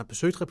 Altså hvis man har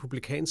besøgt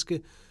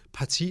republikanske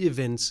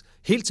parti-events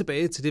helt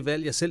tilbage til det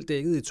valg, jeg selv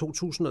dækkede i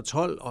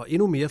 2012 og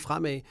endnu mere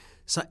fremad,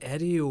 så er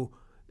det jo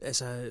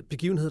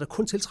begivenheder, der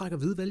kun tiltrækker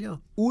hvide vælgere.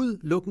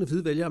 Udelukkende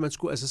hvide vælgere.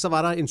 Så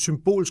var der en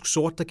symbolsk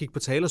sort, der gik på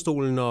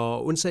talerstolen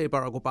og undsagde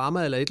Barack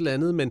Obama eller et eller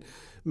andet,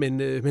 men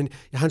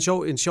jeg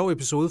har en sjov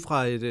episode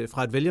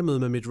fra et vælgermøde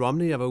med Mitt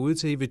Romney. Jeg var ude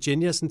til i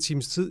Virginia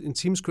en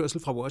times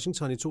kørsel fra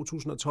Washington i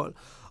 2012,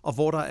 og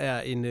hvor der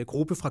er en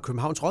gruppe fra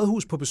Københavns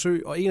Rådhus på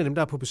besøg, og en af dem,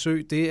 der er på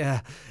besøg, det er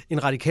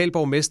en radikal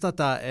borgmester,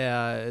 der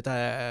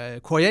er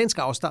koreansk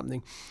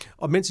afstamning.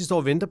 Og mens de står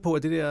og venter på,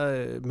 at det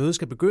der møde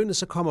skal begynde,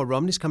 så kommer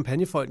Romneys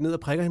kampagnefolk ned og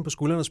prikker prikker hende på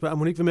skulderen og spørger, om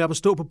hun ikke vil med op og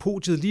stå på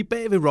podiet lige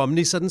bag ved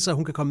Romney, sådan så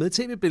hun kan komme med i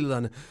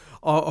tv-billederne.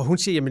 Og hun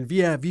siger, jamen vi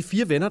er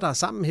 4 venner, der er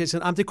sammen her.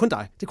 Siger, det er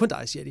kun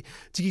dig, siger de.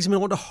 De gik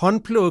simpelthen rundt og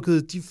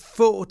håndplukkede de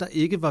få, der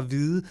ikke var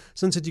hvide,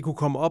 sådan så de kunne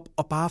komme op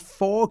og bare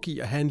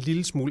foregive at have en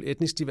lille smule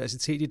etnisk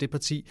diversitet i det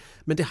parti.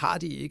 Men det har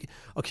de ikke.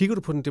 Og kigger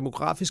du på den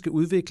demografiske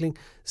udvikling,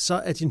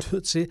 så er de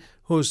nødt til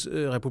hos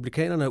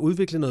republikanerne at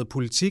udvikle noget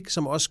politik,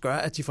 som også gør,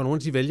 at de får nogle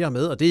af de vælgere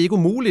med. Og det er ikke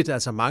umuligt.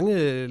 Altså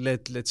mange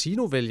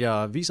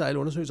latino-vælgere, viser alle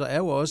undersøgelser, er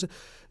jo også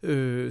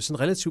sådan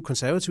relativt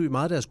konservative i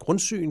meget af deres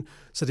grundsyn,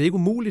 så det er ikke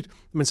umuligt.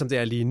 Men som det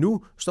er lige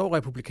nu, står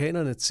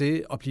republikanerne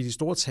til at blive de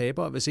store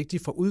tabere, hvis ikke de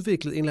får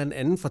udviklet en eller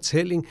anden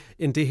fortælling,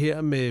 end det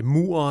her med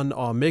muren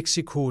og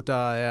Mexico,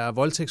 der er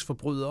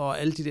voldtægtsforbrydere og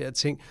alle de der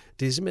ting.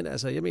 Det er simpelthen,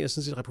 altså jeg mener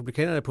sådan set, at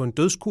republikanerne er på en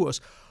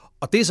dødskurs,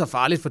 og det er så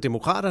farligt for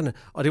demokraterne,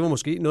 og det var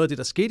måske noget af det,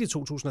 der skete i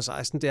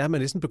 2016, det er, at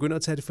man næsten begynder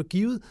at tage det for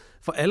givet.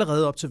 For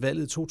allerede op til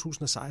valget i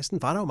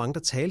 2016 var der jo mange, der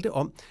talte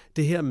om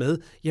det her med,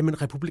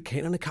 jamen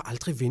republikanerne kan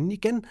aldrig vinde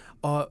igen,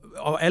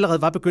 og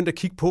allerede var begyndt at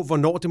kigge på,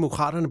 hvornår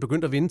demokraterne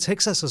begyndte at vinde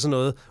Texas og sådan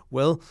noget.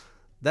 Well,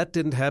 that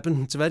didn't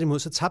happen. Tværtimod,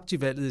 så tabte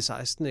de valget i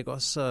 16, ikke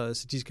også?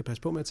 Så de skal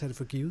passe på med at tage det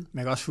for givet.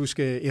 Man kan også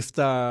huske,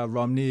 efter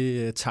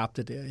Romney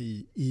tabte der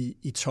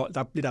i 12,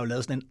 der blev der jo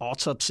lavet sådan en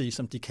autopsy,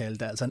 som de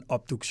kaldte, altså en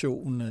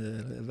obduktion,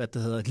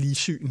 et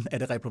ligsyn af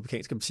det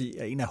republikanske parti.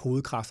 Og en af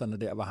hovedkræfterne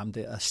der var ham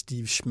der,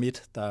 Steve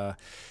Schmidt, der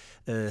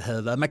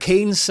havde været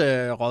McCains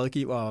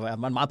rådgiver og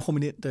var en meget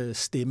prominent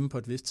stemme på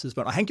et vist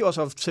tidspunkt. Og han gjorde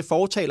så til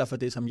fortaler for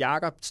det, som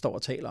Jakob står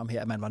og taler om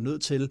her, at man var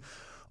nødt til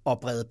at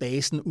brede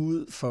basen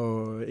ud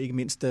for ikke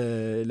mindst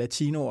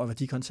latinoer,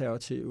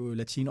 værdikonservative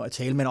latinoer i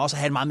tale, men også at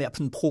have et meget mere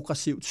sådan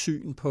progressivt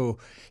syn på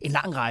en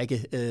lang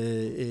række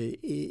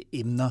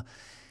emner.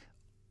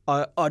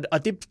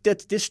 Og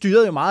det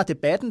styrede jo meget af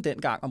debatten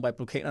dengang om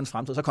republikanernes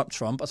fremtid. Så kom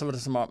Trump, og så var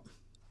det som om,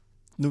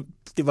 nu,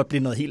 det var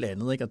blevet noget helt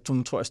andet. Ikke? Og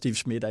nu tror jeg, Steve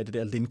Schmidt er i det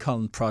der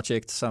Lincoln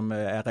Project, som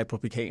er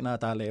republikanere,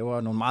 der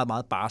laver nogle meget,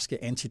 meget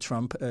barske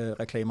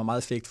anti-Trump-reklamer, meget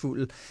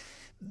effektfulde.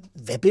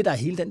 Hvad blev der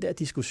hele den der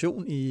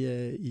diskussion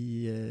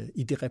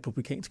i det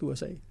republikanske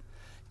USA?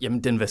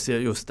 Jamen, den verserer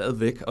jo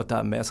stadigvæk, og der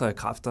er masser af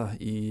kræfter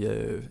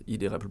i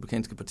det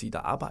republikanske parti, der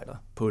arbejder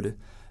på det.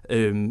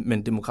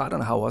 Men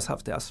demokraterne har jo også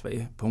haft deres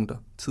svage punkter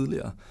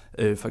tidligere.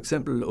 For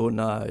eksempel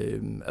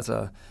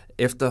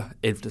efter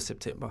 11.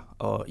 september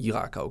og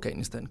Irak- og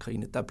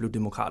Afghanistan-krigene, der blev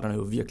demokraterne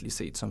jo virkelig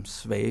set som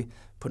svage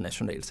på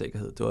national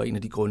sikkerhed. Det var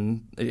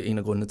en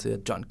af grundene til,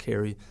 at John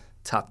Kerry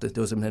tabte. Det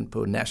var simpelthen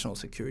på national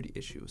security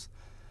issues.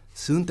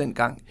 Siden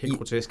dengang... Helt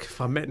grotesk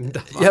fra manden, der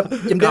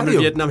var gamle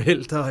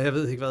Vietnam-helt, og jeg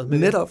ved ikke hvad.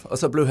 Netop, og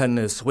så blev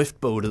han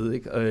swiftboatet,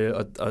 ikke?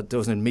 Og det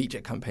var sådan en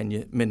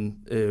mediekampagne. Men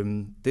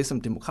det,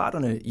 som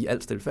demokraterne i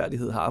al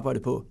stilfærdighed har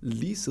arbejdet på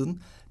lige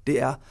siden,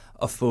 det er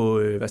at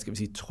få,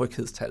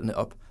 tryghedstallene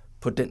op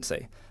på den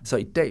sag. Så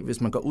i dag,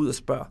 hvis man går ud og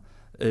spørger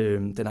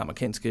den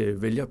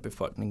amerikanske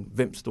vælgerbefolkning,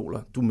 hvem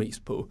stoler du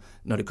mest på,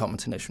 når det kommer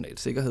til national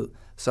sikkerhed,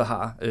 så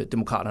har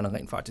demokraterne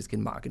rent faktisk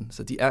en margin.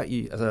 Så de er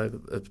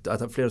der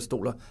er flere, der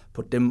stoler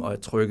på dem og er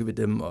trygge ved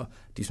dem, og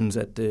de synes,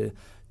 at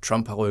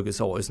Trump har rykket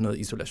sig over i sådan noget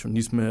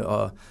isolationisme,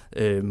 og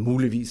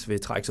muligvis vil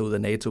trække sig ud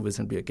af NATO, hvis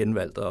han bliver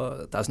genvalgt, og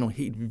der er sådan nogle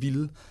helt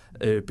vilde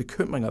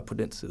bekymringer på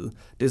den side.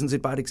 Det er sådan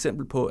set bare et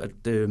eksempel på,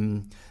 at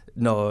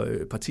når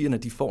partierne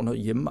de får noget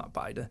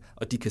hjemmearbejde,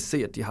 og de kan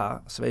se, at de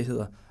har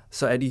svagheder,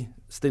 så er de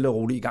stille og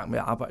roligt i gang med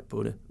at arbejde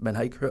på det. Man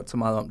har ikke hørt så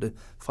meget om det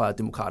fra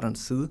demokraternes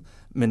side,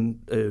 men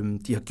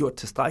de har gjort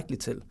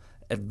tilstrækkeligt til,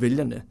 at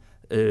vælgerne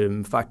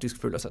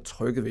faktisk føler sig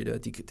trygge ved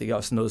det. Det er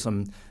også noget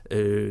som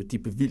de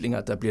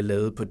bevillinger, der bliver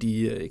lavet på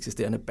de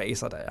eksisterende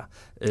baser, der er.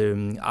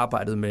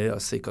 Arbejdet med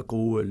at sikre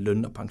gode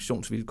løn- og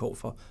pensionsvilkår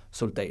for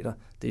soldater.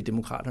 Det er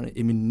demokraterne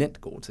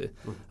eminent gode til.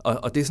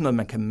 Og det er sådan noget,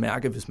 man kan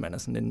mærke, hvis man er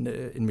sådan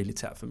en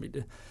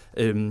militærfamilie.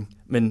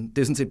 Men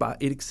det er sådan set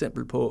bare et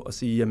eksempel på at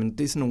sige, jamen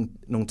det er sådan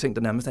nogle ting,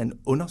 der nærmest er en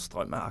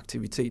understrøm af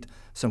aktivitet,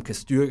 som kan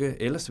styrke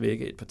eller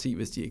svække et parti,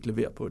 hvis de ikke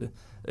leverer på det.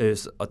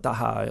 Og der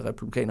har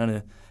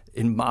republikanerne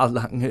en meget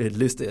lang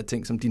liste af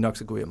ting, som de nok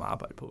skal gå hjem og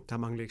arbejde på. Der er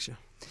mange lektier.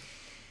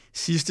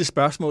 Sidste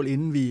spørgsmål,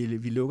 inden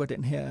vi lukker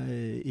den her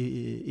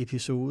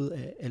episode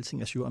af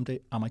Alting er Sjov om det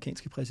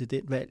amerikanske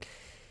præsidentvalg.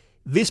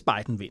 Hvis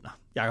Biden vinder,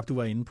 Jakob, du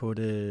var inde på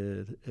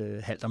det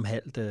halvt om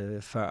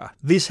halvt før.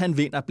 Hvis han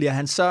vinder, bliver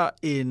han så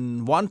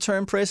en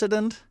one-term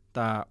president,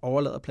 der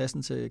overlader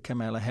pladsen til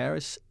Kamala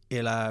Harris,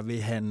 eller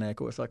vil han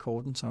gå efter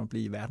rekorden som at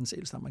blive verdens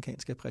ældste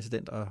amerikanske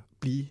præsident og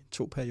blive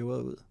 2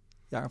 perioder ud?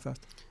 Jakob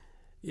først.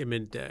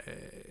 Jamen,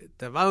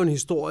 der var jo en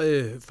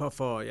historie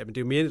for det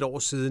er jo mere end et år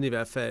siden i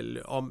hvert fald,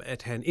 om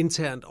at han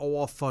internt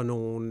over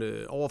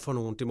for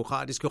nogle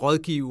demokratiske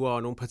rådgivere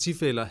og nogle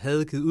partifæller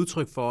havde givet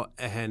udtryk for,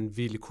 at han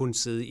ville kun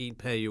sidde i en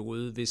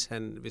periode, hvis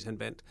han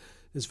vandt.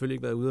 Det har selvfølgelig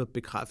ikke været ude at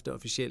bekræfte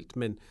officielt,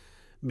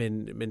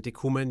 men det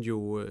kunne man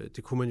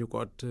jo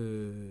godt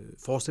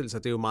forestille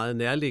sig. Det er jo meget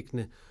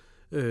nærliggende,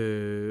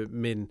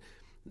 men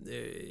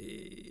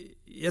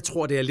jeg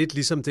tror, det er lidt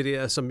ligesom det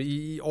der, som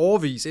i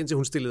årevis, indtil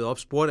hun stillede op,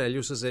 spurgte alle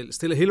jo sig selv,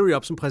 stiller Hillary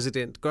op som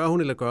præsident, gør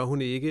hun eller gør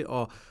hun ikke,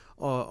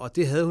 og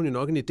det havde hun jo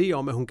nok en idé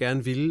om, at hun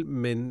gerne ville,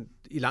 men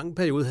i lang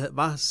periode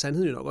var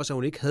sandheden jo nok også, at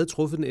hun ikke havde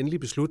truffet den endelige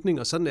beslutning,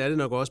 og sådan er det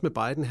nok også med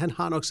Biden. Han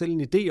har nok selv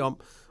en idé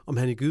om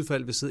han i givet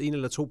fald vil sidde 1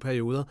 eller 2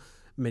 perioder,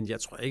 men jeg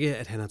tror ikke,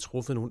 at han har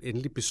truffet nogen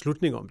endelig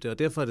beslutning om det, og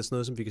derfor er det sådan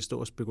noget, som vi kan stå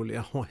og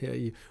spekulere over her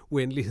i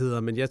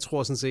uendeligheder. Men jeg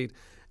tror sådan set,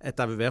 at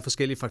der vil være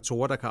forskellige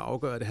faktorer, der kan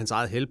afgøre det. Hans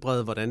eget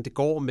helbred, hvordan det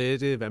går med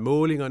det, hvad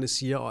målingerne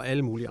siger, og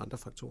alle mulige andre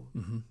faktorer.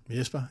 Mm-hmm.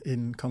 Jesper,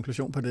 en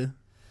konklusion på det?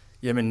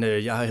 Jamen,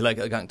 jeg har heller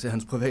ikke adgang til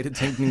hans private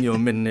tænkning jo,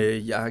 men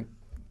jeg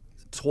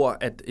tror,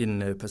 at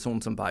en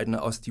person som Biden,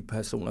 og også de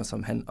personer,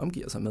 som han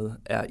omgiver sig med,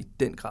 er i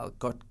den grad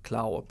godt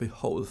klar over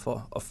behovet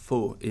for at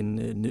få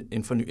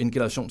en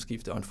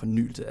generationsskifte og en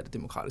fornyelse af det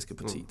demokratiske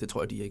parti. Det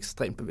tror jeg, de er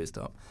ekstremt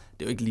bevidste om.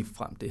 Det er jo ikke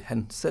ligefrem det,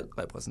 han selv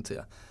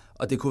repræsenterer.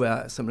 Og det kunne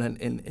være simpelthen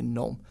en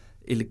enorm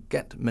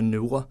elegant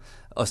manøvre,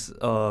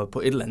 og på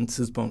et eller andet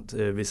tidspunkt,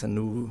 hvis han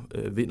nu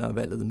vinder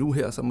valget nu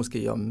her, så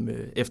måske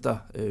efter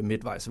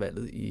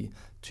midtvejsvalget i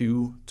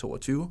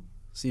 2022,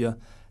 siger,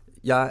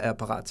 jeg er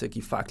parat til at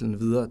give faklen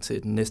videre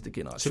til den næste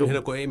generation. Simpelthen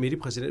at gå af midt i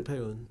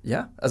præsidentperioden?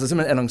 Ja, altså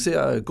simpelthen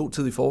annoncere god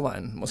tid i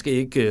forvejen. Måske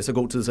ikke så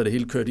god tid, så det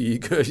hele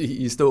kørt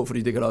i stå,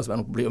 fordi det kan der også være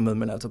nogle problemer med,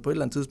 men altså på et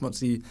eller andet tidspunkt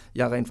sige,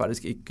 jeg er rent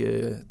faktisk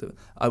ikke,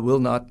 I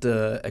will not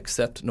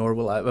accept, nor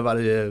will I, hvad var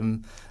det,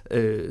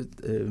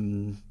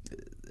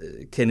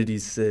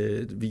 Kennedys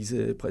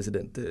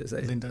vicepræsident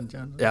sagde. Lyndon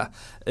Johnson. Ja,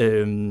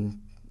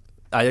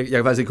 jeg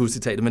kan faktisk ikke huske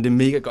citatet, men det er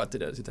mega godt,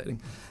 det der citat.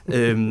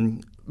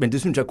 Men det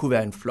synes jeg kunne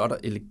være en flot og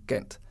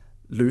elegant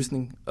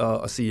løsning,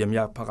 og sige, at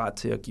jeg er parat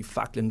til at give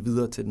faklen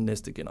videre til den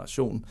næste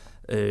generation.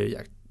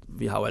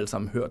 Vi har jo alle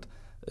sammen hørt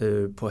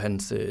på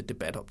hans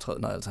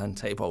debatoptrædener, altså han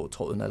taber jo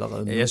tråden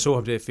allerede nu. Ja, jeg så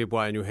ham der i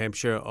februar i New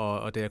Hampshire,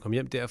 og da jeg kom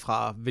hjem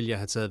derfra, ville jeg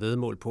have taget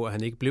vedmål på, at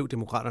han ikke blev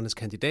demokraternes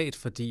kandidat,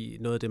 fordi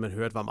noget af det, man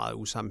hørte, var meget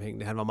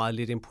usammenhængende. Han var meget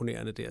lidt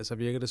imponerende der, så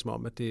virker det som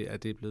om, at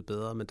det er blevet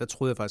bedre, men der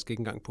troede jeg faktisk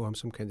ikke engang på ham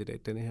som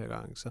kandidat denne her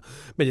gang. Så.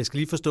 Men jeg skal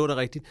lige forstå det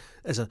rigtigt.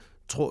 Altså,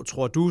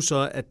 tror du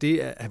så, at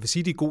det er, vil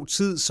sige, det er god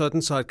tid,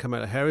 sådan så at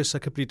Kamala Harris så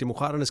kan blive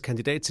demokraternes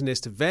kandidat til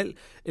næste valg,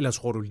 eller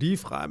tror du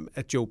ligefrem,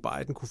 at Joe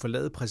Biden kunne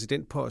forlade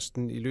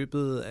præsidentposten i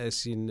løbet af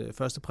sin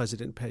første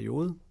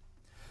præsidentperiode?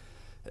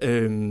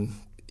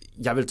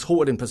 Jeg vil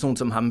tro, at en person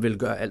som ham vil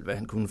gøre alt, hvad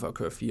han kunne for at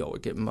køre 4 år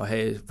igennem, og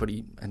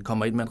fordi han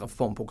kommer ind med et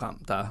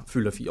reformprogram, der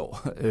fylder 4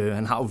 år.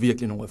 Han har jo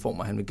virkelig nogle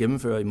reformer, han vil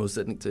gennemføre, i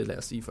modsætning til, lad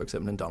os sige, for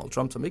eksempel en Donald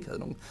Trump, som ikke havde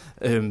nogen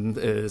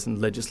sådan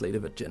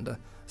legislative agenda.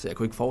 Så jeg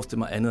kunne ikke forestille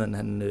mig andet, end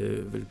han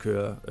vil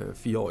køre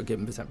 4 år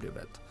igennem, hvis han bliver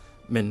valgt.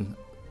 Men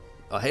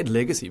at have et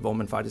legacy, hvor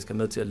man faktisk er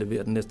med til at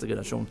levere den næste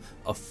generation,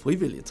 og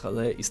frivilligt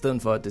træde af, i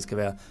stedet for, at det skal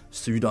være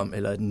sygdom,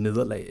 eller et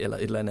nederlag, eller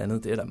et eller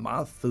andet, det er da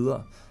meget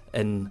federe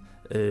end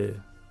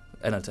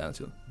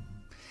alternativet.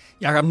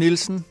 Jakob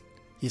Nielsen,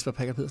 Jesper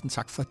Packer Pedersen,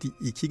 tak fordi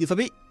I kiggede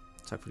forbi.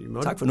 Tak fordi I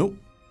måtte. Tak for nu.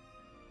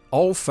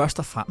 Og først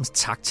og fremmest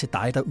tak til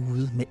dig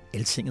derude med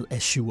Altinget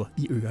Azure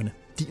i ørerne.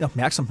 Din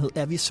opmærksomhed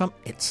er vi som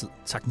altid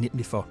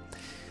taknemmelige for.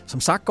 Som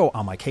sagt går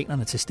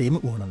amerikanerne til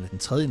stemmeurnerne den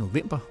 3.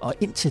 november, og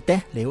indtil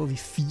da laver vi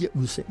 4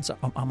 udsendelser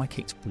om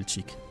amerikansk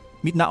politik.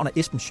 Mit navn er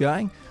Esben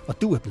Schøring,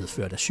 og du er blevet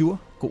ført Azure.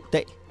 God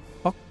dag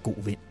og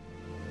god vind.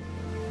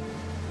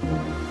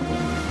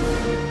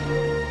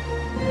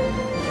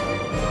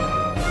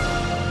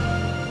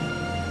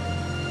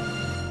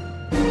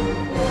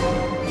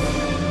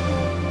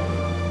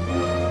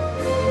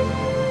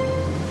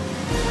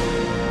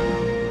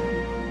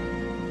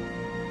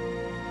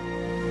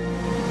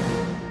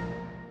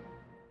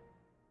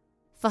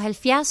 For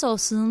 70 år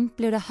siden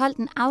blev der holdt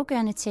en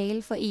afgørende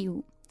tale for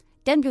EU.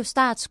 Den blev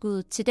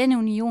startskuddet til den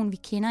union, vi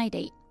kender i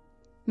dag.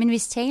 Men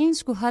hvis talen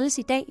skulle holdes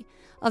i dag,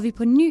 og vi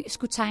på ny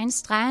skulle tegne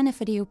stregerne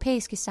for det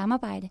europæiske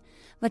samarbejde,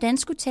 hvordan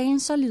skulle talen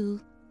så lyde?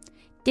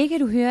 Det kan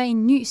du høre i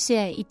en ny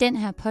serie i den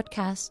her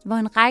podcast, hvor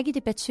en række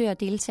debattører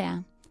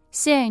deltager.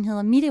 Serien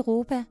hedder Midt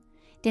Europa,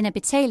 den er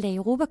betalt af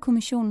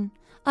Europakommissionen,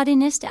 og det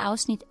næste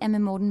afsnit er med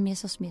Morten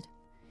Messerschmidt.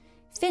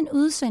 Find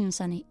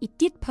udsendelserne i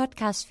dit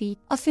podcast feed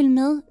og følg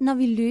med, når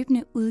vi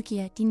løbende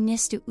udgiver de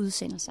næste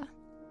udsendelser.